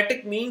word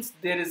pneumatic means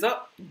there is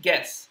a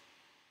gas.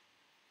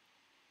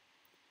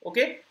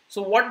 Okay,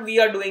 so what we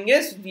are doing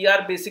is we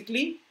are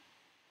basically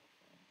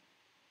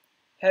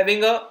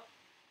having a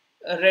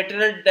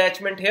retinal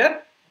detachment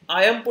here.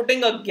 I am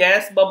putting a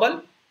gas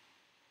bubble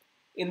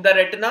in the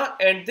retina,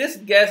 and this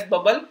gas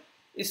bubble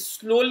is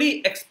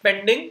slowly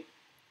expanding,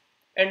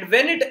 and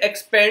when it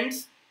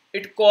expands,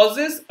 it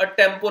causes a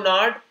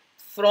tamponade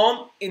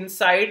from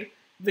inside,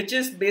 which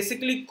is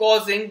basically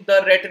causing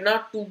the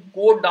retina to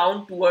go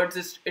down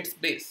towards its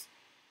base.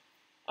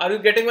 Are you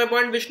getting my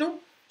point, Vishnu?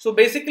 So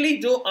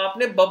basically जो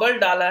आपने bubble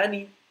डाला है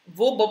नहीं,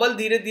 वो bubble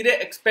धीरे धीरे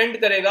expand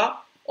करेगा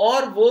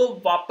और वो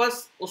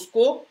वापस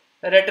उसको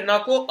रेटिना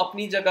को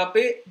अपनी जगह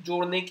पे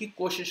जोड़ने की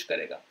कोशिश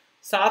करेगा.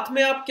 साथ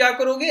में आप क्या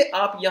करोगे,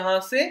 आप यहां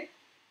से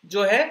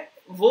जो है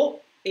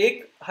वो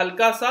एक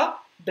हल्का सा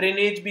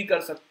ड्रेनेज भी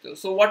कर सकते हो.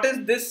 So what is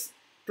this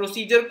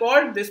procedure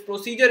called? This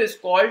procedure is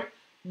called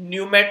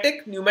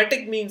pneumatic.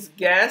 Pneumatic means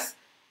gas,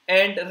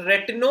 and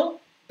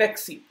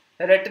रेटिनोपेक्सी,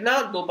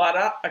 retina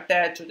दोबारा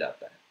अटैच हो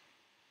जाता है.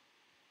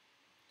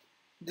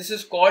 This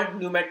is called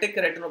pneumatic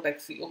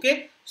retinopexy.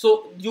 Okay, so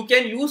you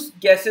can use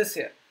gases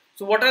here.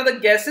 So what are the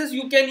gases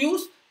you can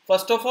use?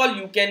 First of all,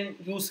 you can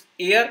use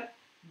air,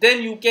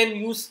 then you can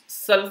use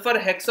sulfur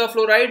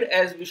hexafluoride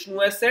as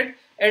Vishnu has said.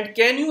 And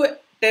can you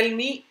tell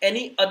me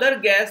any other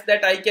gas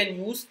that I can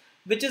use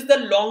which is the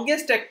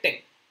longest acting?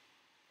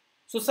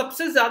 So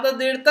सबसे ज्यादा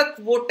देर तक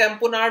वो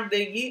tamponade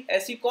देगी,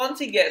 ऐसी कौन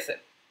सी gas है?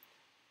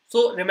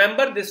 So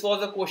remember, this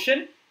was a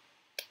question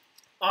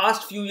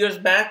asked few years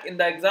back in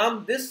the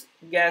exam. This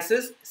gas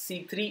is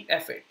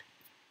C3F8.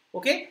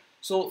 Okay,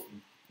 so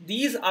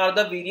these are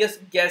the various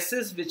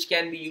gases which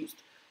can be used.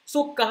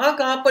 So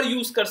कहाँ पर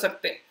use कर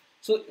सकते हैं?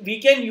 So we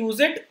can use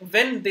it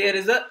when there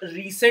is a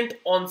recent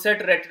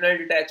onset retinal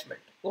detachment.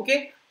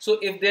 Okay, so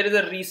if there is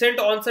a recent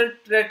onset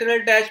retinal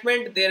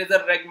detachment, there is a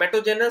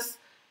rhegmatogenous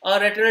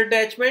retinal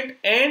detachment,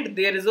 and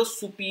there is a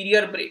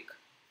superior break.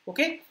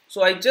 Okay,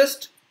 so I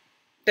just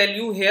tell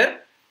you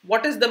here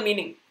what is the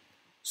meaning.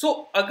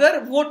 So अगर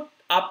वो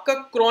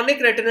आपका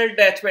chronic retinal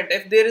detachment,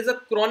 if there is a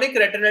chronic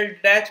retinal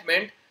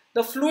detachment,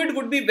 the fluid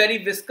would be very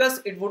viscous,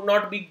 it would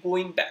not be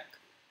going back.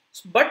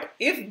 But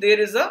if there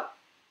is a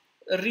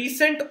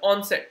recent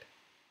onset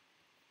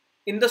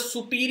in the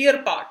superior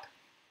part,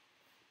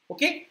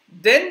 okay,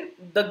 then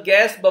the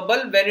gas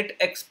bubble, when it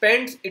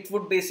expands, it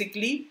would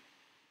basically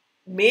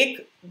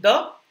make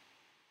the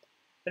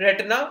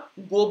retina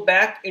go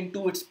back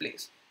into its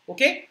place.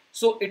 Okay,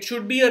 so it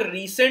should be a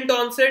recent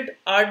onset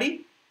RD.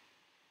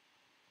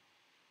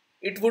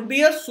 It would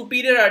be a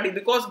superior RD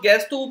because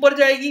gas तो ऊपर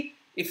जाएगी.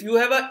 If you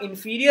have a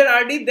inferior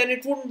RD, then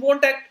it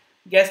won't act.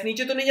 Gas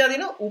नीचे तो नहीं जाती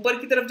ना, ऊपर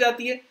की तरफ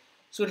जाती है.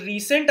 So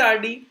recent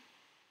RD,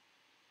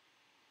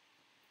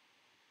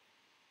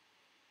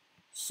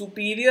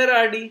 superior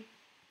RD,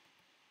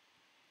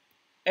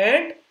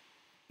 and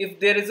if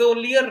there is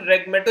only a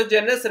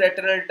rhegmatogenous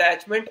retinal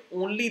detachment,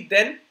 only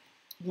then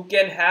you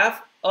can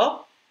have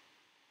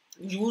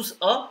use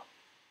a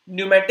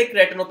pneumatic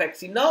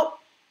retinopexy. Now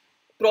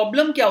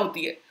problem क्या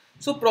होती है?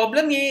 So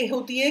problem ये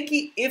होती है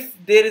कि if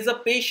there is a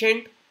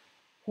patient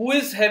who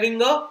is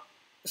having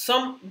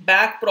some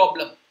back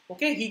problem,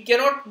 okay, he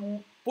cannot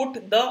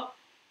put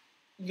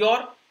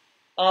your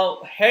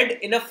head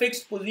in a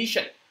fixed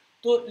position.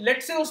 So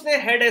let's say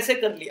उसने head ऐसे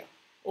कर लिया,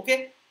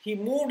 okay, he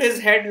moved his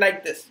head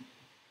like this.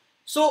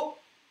 So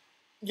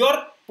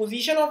your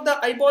position of the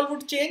eyeball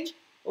would change,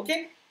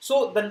 okay.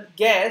 So the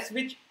gas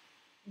which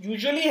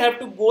usually have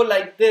to go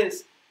like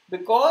this,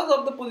 because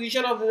of the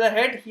position of the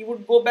head, he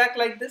would go back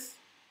like this.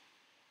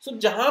 So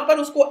जहां पर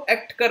उसको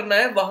act करना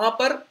है वहां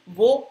पर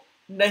वो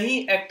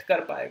नहीं act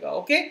कर पाएगा.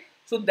 Okay,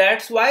 so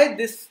that's why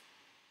this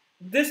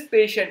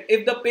patient,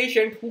 if the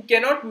patient who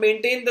cannot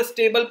maintain the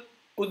stable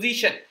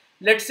position,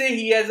 let's say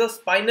he has a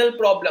spinal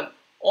problem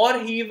or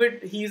he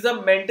is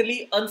a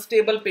mentally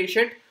unstable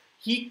patient,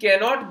 he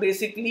cannot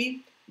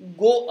basically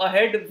go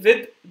ahead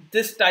with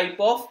this type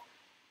of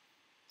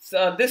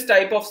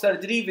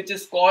surgery which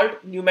is called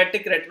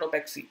pneumatic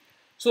retinopexy.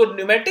 So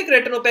pneumatic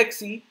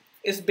retinopexy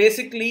is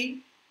basically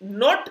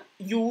not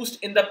used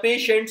in the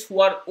patients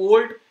who are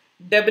old,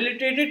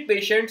 debilitated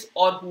patients,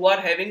 or who are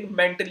having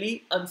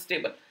mentally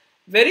unstable.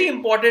 Very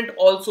important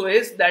also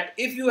is that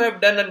if you have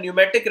done a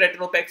pneumatic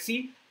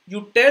retinopexy,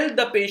 you tell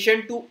the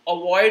patient to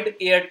avoid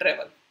air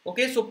travel.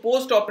 Okay, so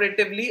post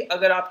operatively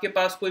अगर आपके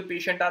पास कोई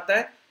patient आता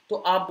है तो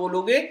आप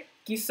बोलोगे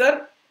कि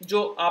sir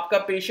जो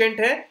आपका patient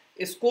है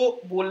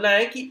इसको बोलना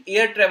है कि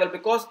air travel,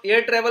 because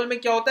air travel में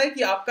क्या होता है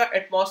कि आपका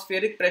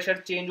atmospheric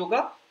pressure change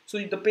होगा, so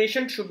the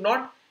patient should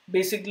not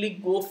basically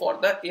go for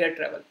the air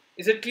travel.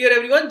 Is it clear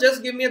everyone?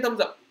 Just give me a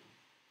thumbs up.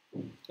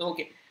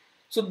 Okay,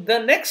 so the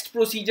next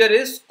procedure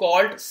is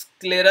called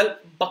scleral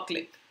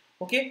buckling.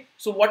 Okay,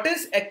 so what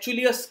is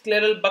actually a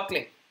scleral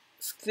buckling?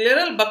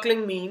 Scleral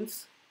buckling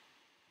means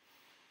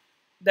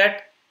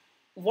that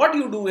what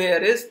you do here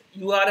is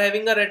you are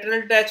having a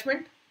retinal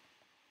detachment.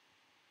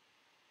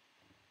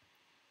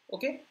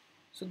 Okay,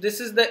 so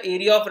this is the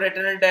area of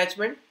retinal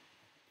detachment.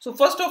 So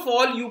first of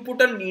all you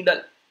put a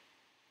needle.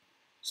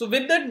 So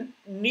with the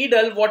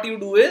needle what you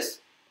do is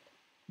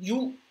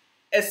you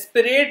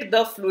aspirate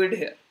the fluid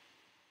here.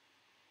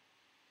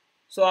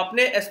 So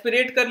आपने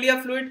aspirate कर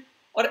लिया fluid,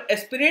 और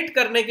aspirate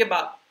करने के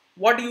बाद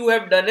what you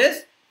have done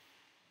is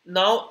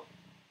now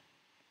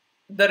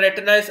the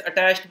retina is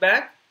attached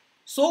back.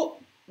 So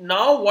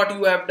now what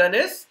you have done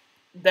is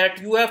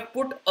that you have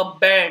put a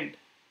band.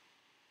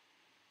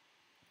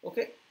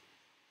 Okay,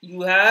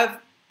 you have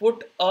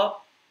put a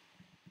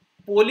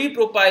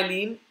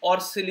polypropylene or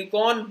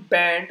silicone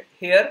band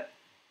here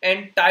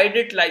and tied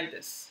it like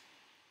this.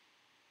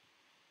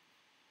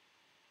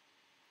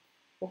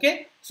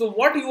 Okay, so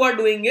what you are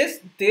doing is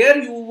there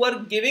you were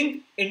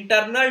giving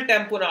internal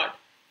tamponade,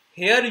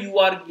 here you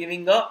are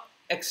giving a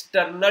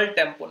external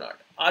tamponade.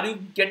 Are you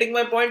getting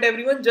my point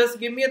everyone? Just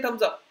give me a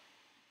thumbs up.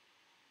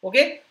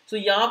 Okay, so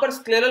यहाँ पर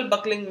scleral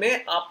buckling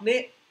में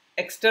आपने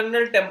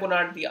external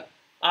tamponade दिया,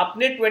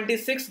 आपने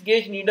 26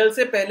 gauge needle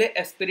से पहले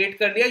aspirate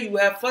कर लिया. You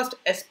have first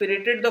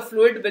aspirated the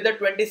fluid with a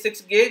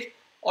 26 gauge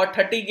or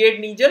 30 gauge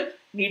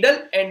needle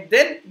and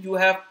then you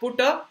have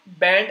put a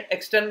band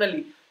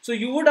externally. So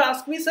you would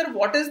ask me, sir,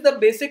 what is the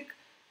basic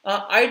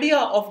idea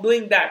of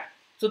doing that?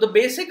 So the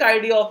basic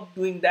idea of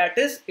doing that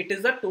is it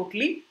is a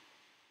totally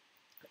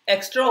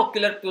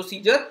extraocular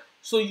procedure.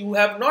 So you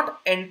have not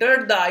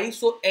entered the eye,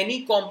 so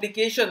any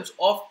complications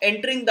of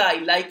entering the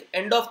eye like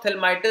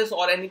endophthalmitis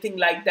or anything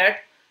like that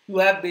you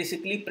have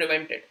basically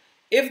prevented.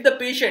 If the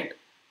patient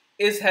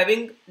is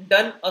having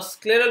done a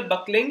scleral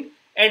buckling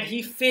and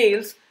he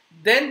fails,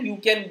 then you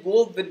can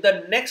go with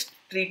the next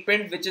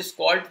treatment which is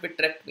called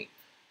vitrectomy.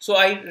 So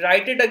I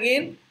write it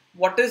again.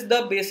 What is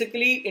the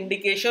basically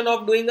indication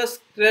of doing a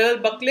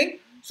scleral buckling?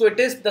 So it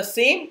is the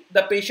same.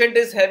 The patient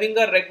is having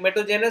a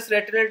rhegmatogenous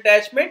retinal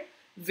detachment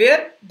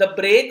where the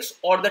breaks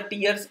or the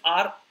tears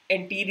are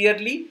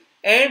anteriorly,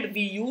 and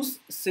we use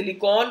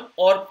silicone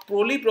or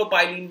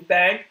polypropylene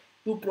band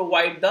to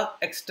provide the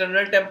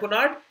external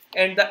tamponade.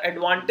 And the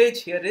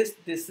advantage here is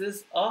this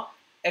is a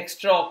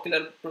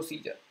extraocular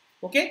procedure.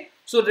 Okay,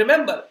 so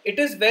remember, it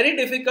is very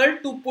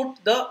difficult to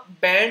put the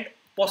band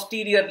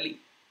posteriorly.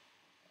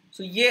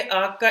 So ये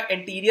आँख का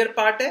anterior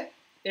part है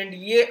and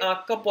ये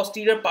आँख का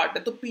posterior part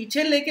है, तो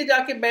पीछे लेके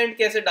जाके band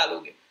कैसे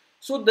डालोगे?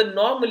 So the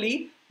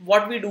normally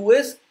what we do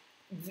is,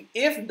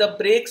 if the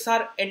breaks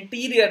are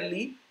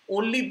anteriorly,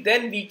 only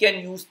then we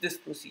can use this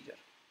procedure.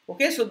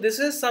 Okay, so this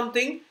is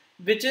something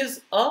which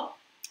is a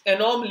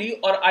anomaly,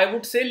 or I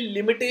would say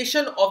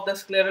limitation of the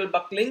scleral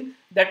buckling,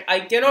 that I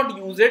cannot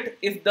use it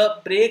if the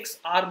breaks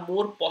are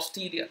more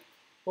posterior.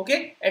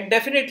 Okay, and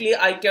definitely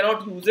I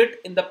cannot use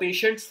it in the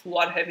patients who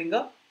are having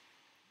a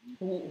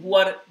who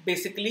are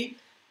basically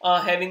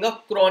having a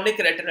chronic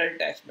retinal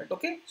detachment.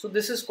 Okay, so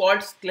this is called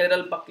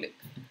scleral buckling.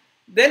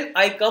 Then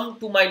I come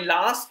to my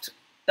last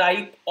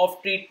type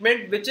of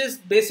treatment, which is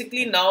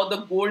basically now the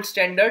gold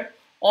standard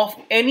of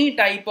any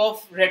type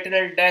of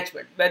retinal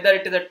detachment, whether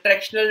it is a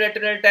tractional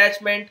retinal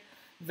detachment,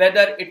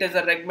 whether it is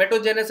a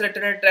rhegmatogenous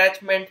retinal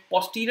detachment,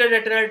 posterior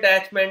retinal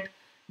detachment,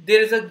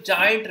 there is a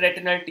giant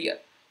retinal tear.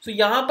 So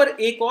यहाँ पर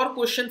एक और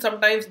question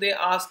sometimes they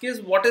ask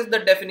is, what is the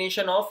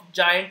definition of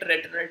giant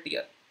retinal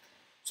tear?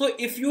 So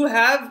if you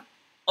have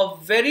a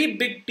very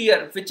big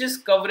tear which is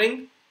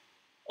covering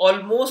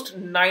almost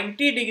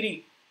 90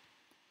 degree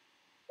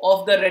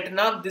of the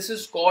retina, this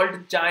is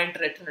called giant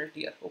retinal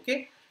tear.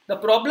 Okay, the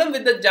problem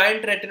with the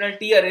giant retinal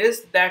tear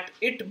is that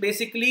it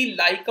basically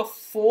like a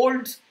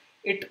folds,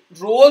 it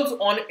rolls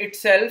on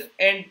itself,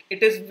 and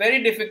it is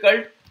very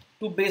difficult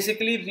to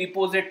basically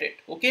reposition it.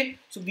 Okay,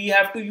 so we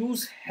have to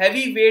use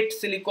heavyweight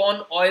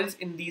silicone oils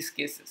in these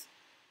cases.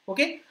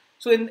 Okay,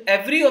 so in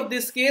every of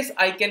this case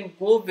I can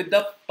go with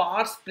the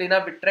pars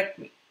plana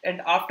vitrectomy,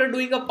 and after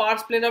doing a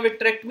pars plana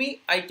vitrectomy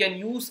I can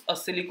use a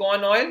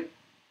silicone oil.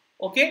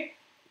 Okay,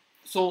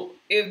 so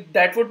if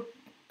that would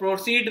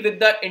proceed with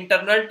the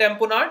internal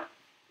tamponade.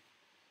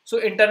 So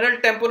internal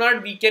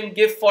tamponade we can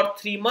give for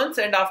 3 months,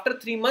 and after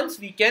 3 months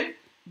we can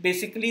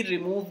basically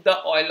remove the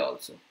oil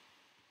also.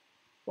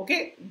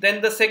 Okay,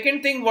 then the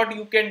second thing what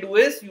you can do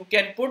is, you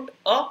can put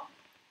a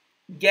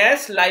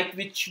gas like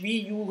which we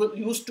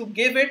used to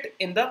give it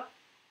in the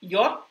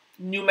your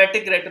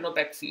pneumatic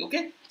retinopexy.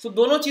 Okay, so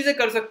दोनों चीजें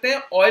कर सकते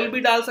हैं, oil भी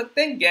डाल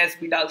सकते हैं, gas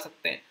भी डाल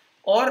सकते हैं.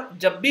 और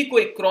जब भी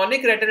कोई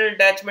क्रॉनिक रेटिनल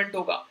अटैचमेंट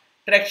होगा,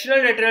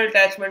 ट्रैक्शनल रेटिनल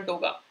अटैचमेंट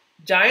होगा,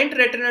 जायंट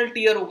रेटिनल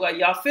टीयर होगा,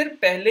 या फिर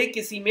पहले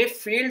किसी में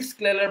फेल्ड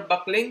स्क्लेरल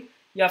बकलिंग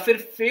या फिर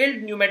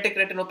फेल्ड न्यूमेटिक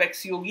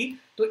रेटिनोपैक्सी होगी,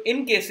 तो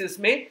इन केसेस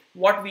में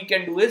what we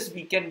can do is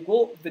we can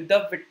go with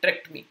the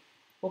vitrectomy.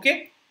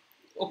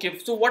 Okay,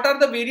 so what are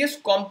the various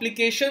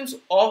complications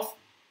of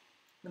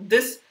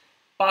this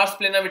pars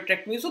plana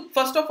vitrectomy? So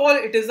first of all,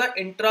 it is an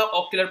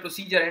intraocular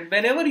procedure, and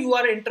whenever you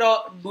are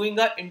doing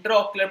an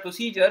intraocular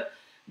procedure,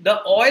 the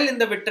oil in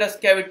the vitreous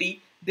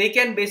cavity, they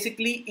can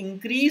basically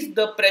increase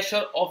the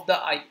pressure of the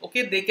eye.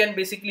 Okay, they can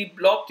basically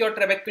block your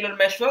trabecular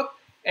meshwork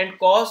and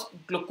cause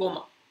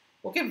glaucoma.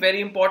 Okay,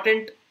 very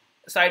important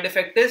side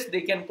effect is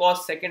they can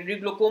cause secondary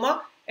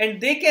glaucoma,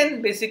 and they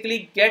can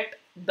basically get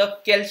the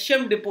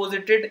calcium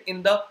deposited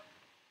in the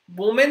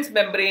Bowman's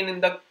membrane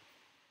in the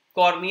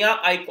cornea.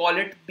 I call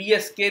it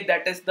BSK,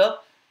 that is the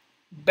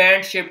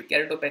band shaped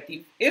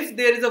keratopathy. If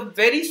there is a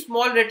very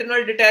small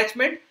retinal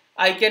detachment,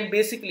 I can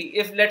basically,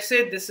 if let's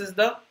say this is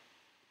the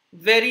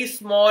very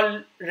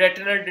small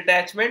retinal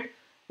detachment,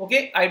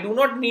 okay, I do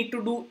not need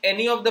to do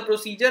any of the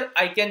procedure.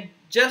 I can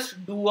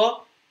just do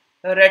a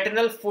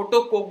retinal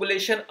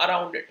photocoagulation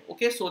around it,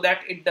 okay, so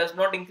that it does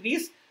not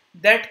increase.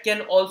 That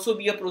can also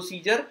be a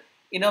procedure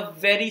in a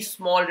very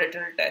small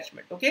retinal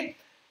detachment. Okay,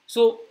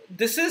 so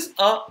this is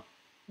a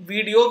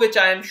video which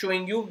I am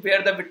showing you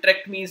where the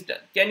vitrectomy is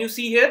done. Can you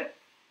see here?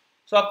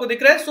 So आपको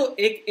दिख रहा है? So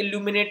एक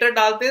illuminator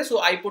डालते हैं. So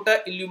I put a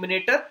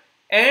illuminator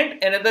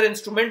and another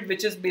instrument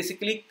which is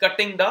basically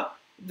cutting the,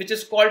 which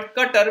is called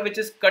cutter, which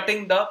is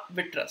cutting the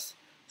vitreous.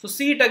 So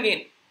see it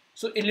again.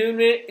 So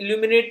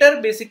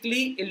illuminator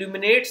basically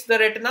illuminates the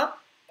retina,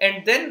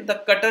 and then the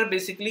cutter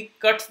basically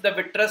cuts the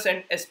vitreous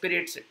and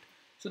aspirates it.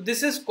 So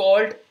this is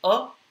called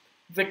a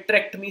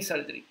vitrectomy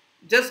surgery.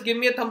 Just give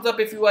me a thumbs up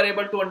if you are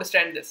able to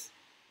understand this.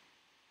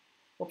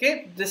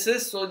 Okay, this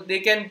is, so they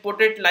can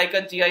put it like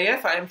a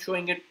GIF. I am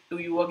showing it to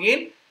you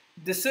again.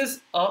 This is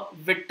a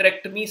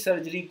vitrectomy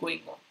surgery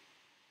going on.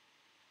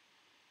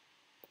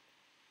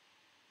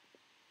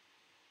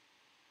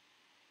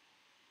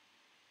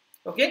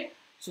 Okay,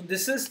 so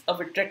this is a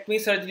vitrectomy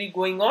surgery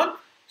going on.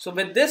 So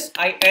with this,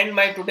 I end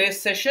my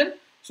today's session.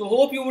 So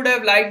hope you would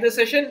have liked the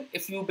session.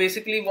 If you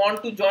basically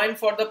want to join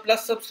for the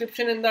plus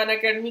subscription in the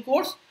Unacademy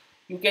course,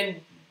 you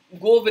can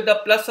go with the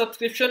plus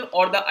subscription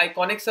or the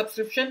iconic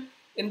subscription.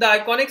 In the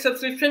Iconic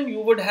subscription, you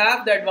would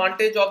have the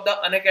advantage of the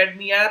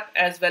Unacademy app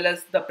as well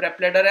as the Prep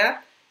Ladder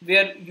app,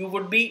 where you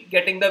would be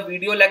getting the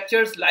video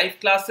lectures, live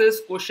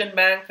classes, question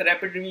bank,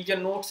 rapid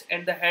revision notes,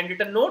 and the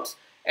handwritten notes.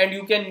 And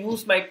you can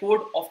use my code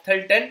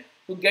OPHTHAL10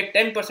 to get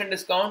 10%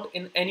 discount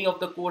in any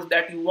of the course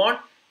that you want.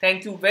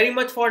 Thank you very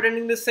much for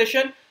attending this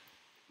session.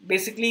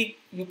 Basically,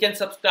 you can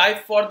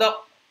subscribe for the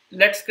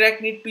Let's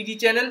Crack NEET PG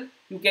channel.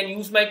 You can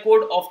use my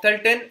code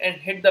OPHTHAL10 and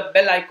hit the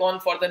bell icon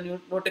for the new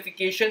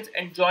notifications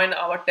and join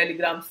our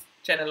Telegram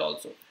channel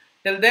also.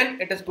 Till then,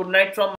 it is good night from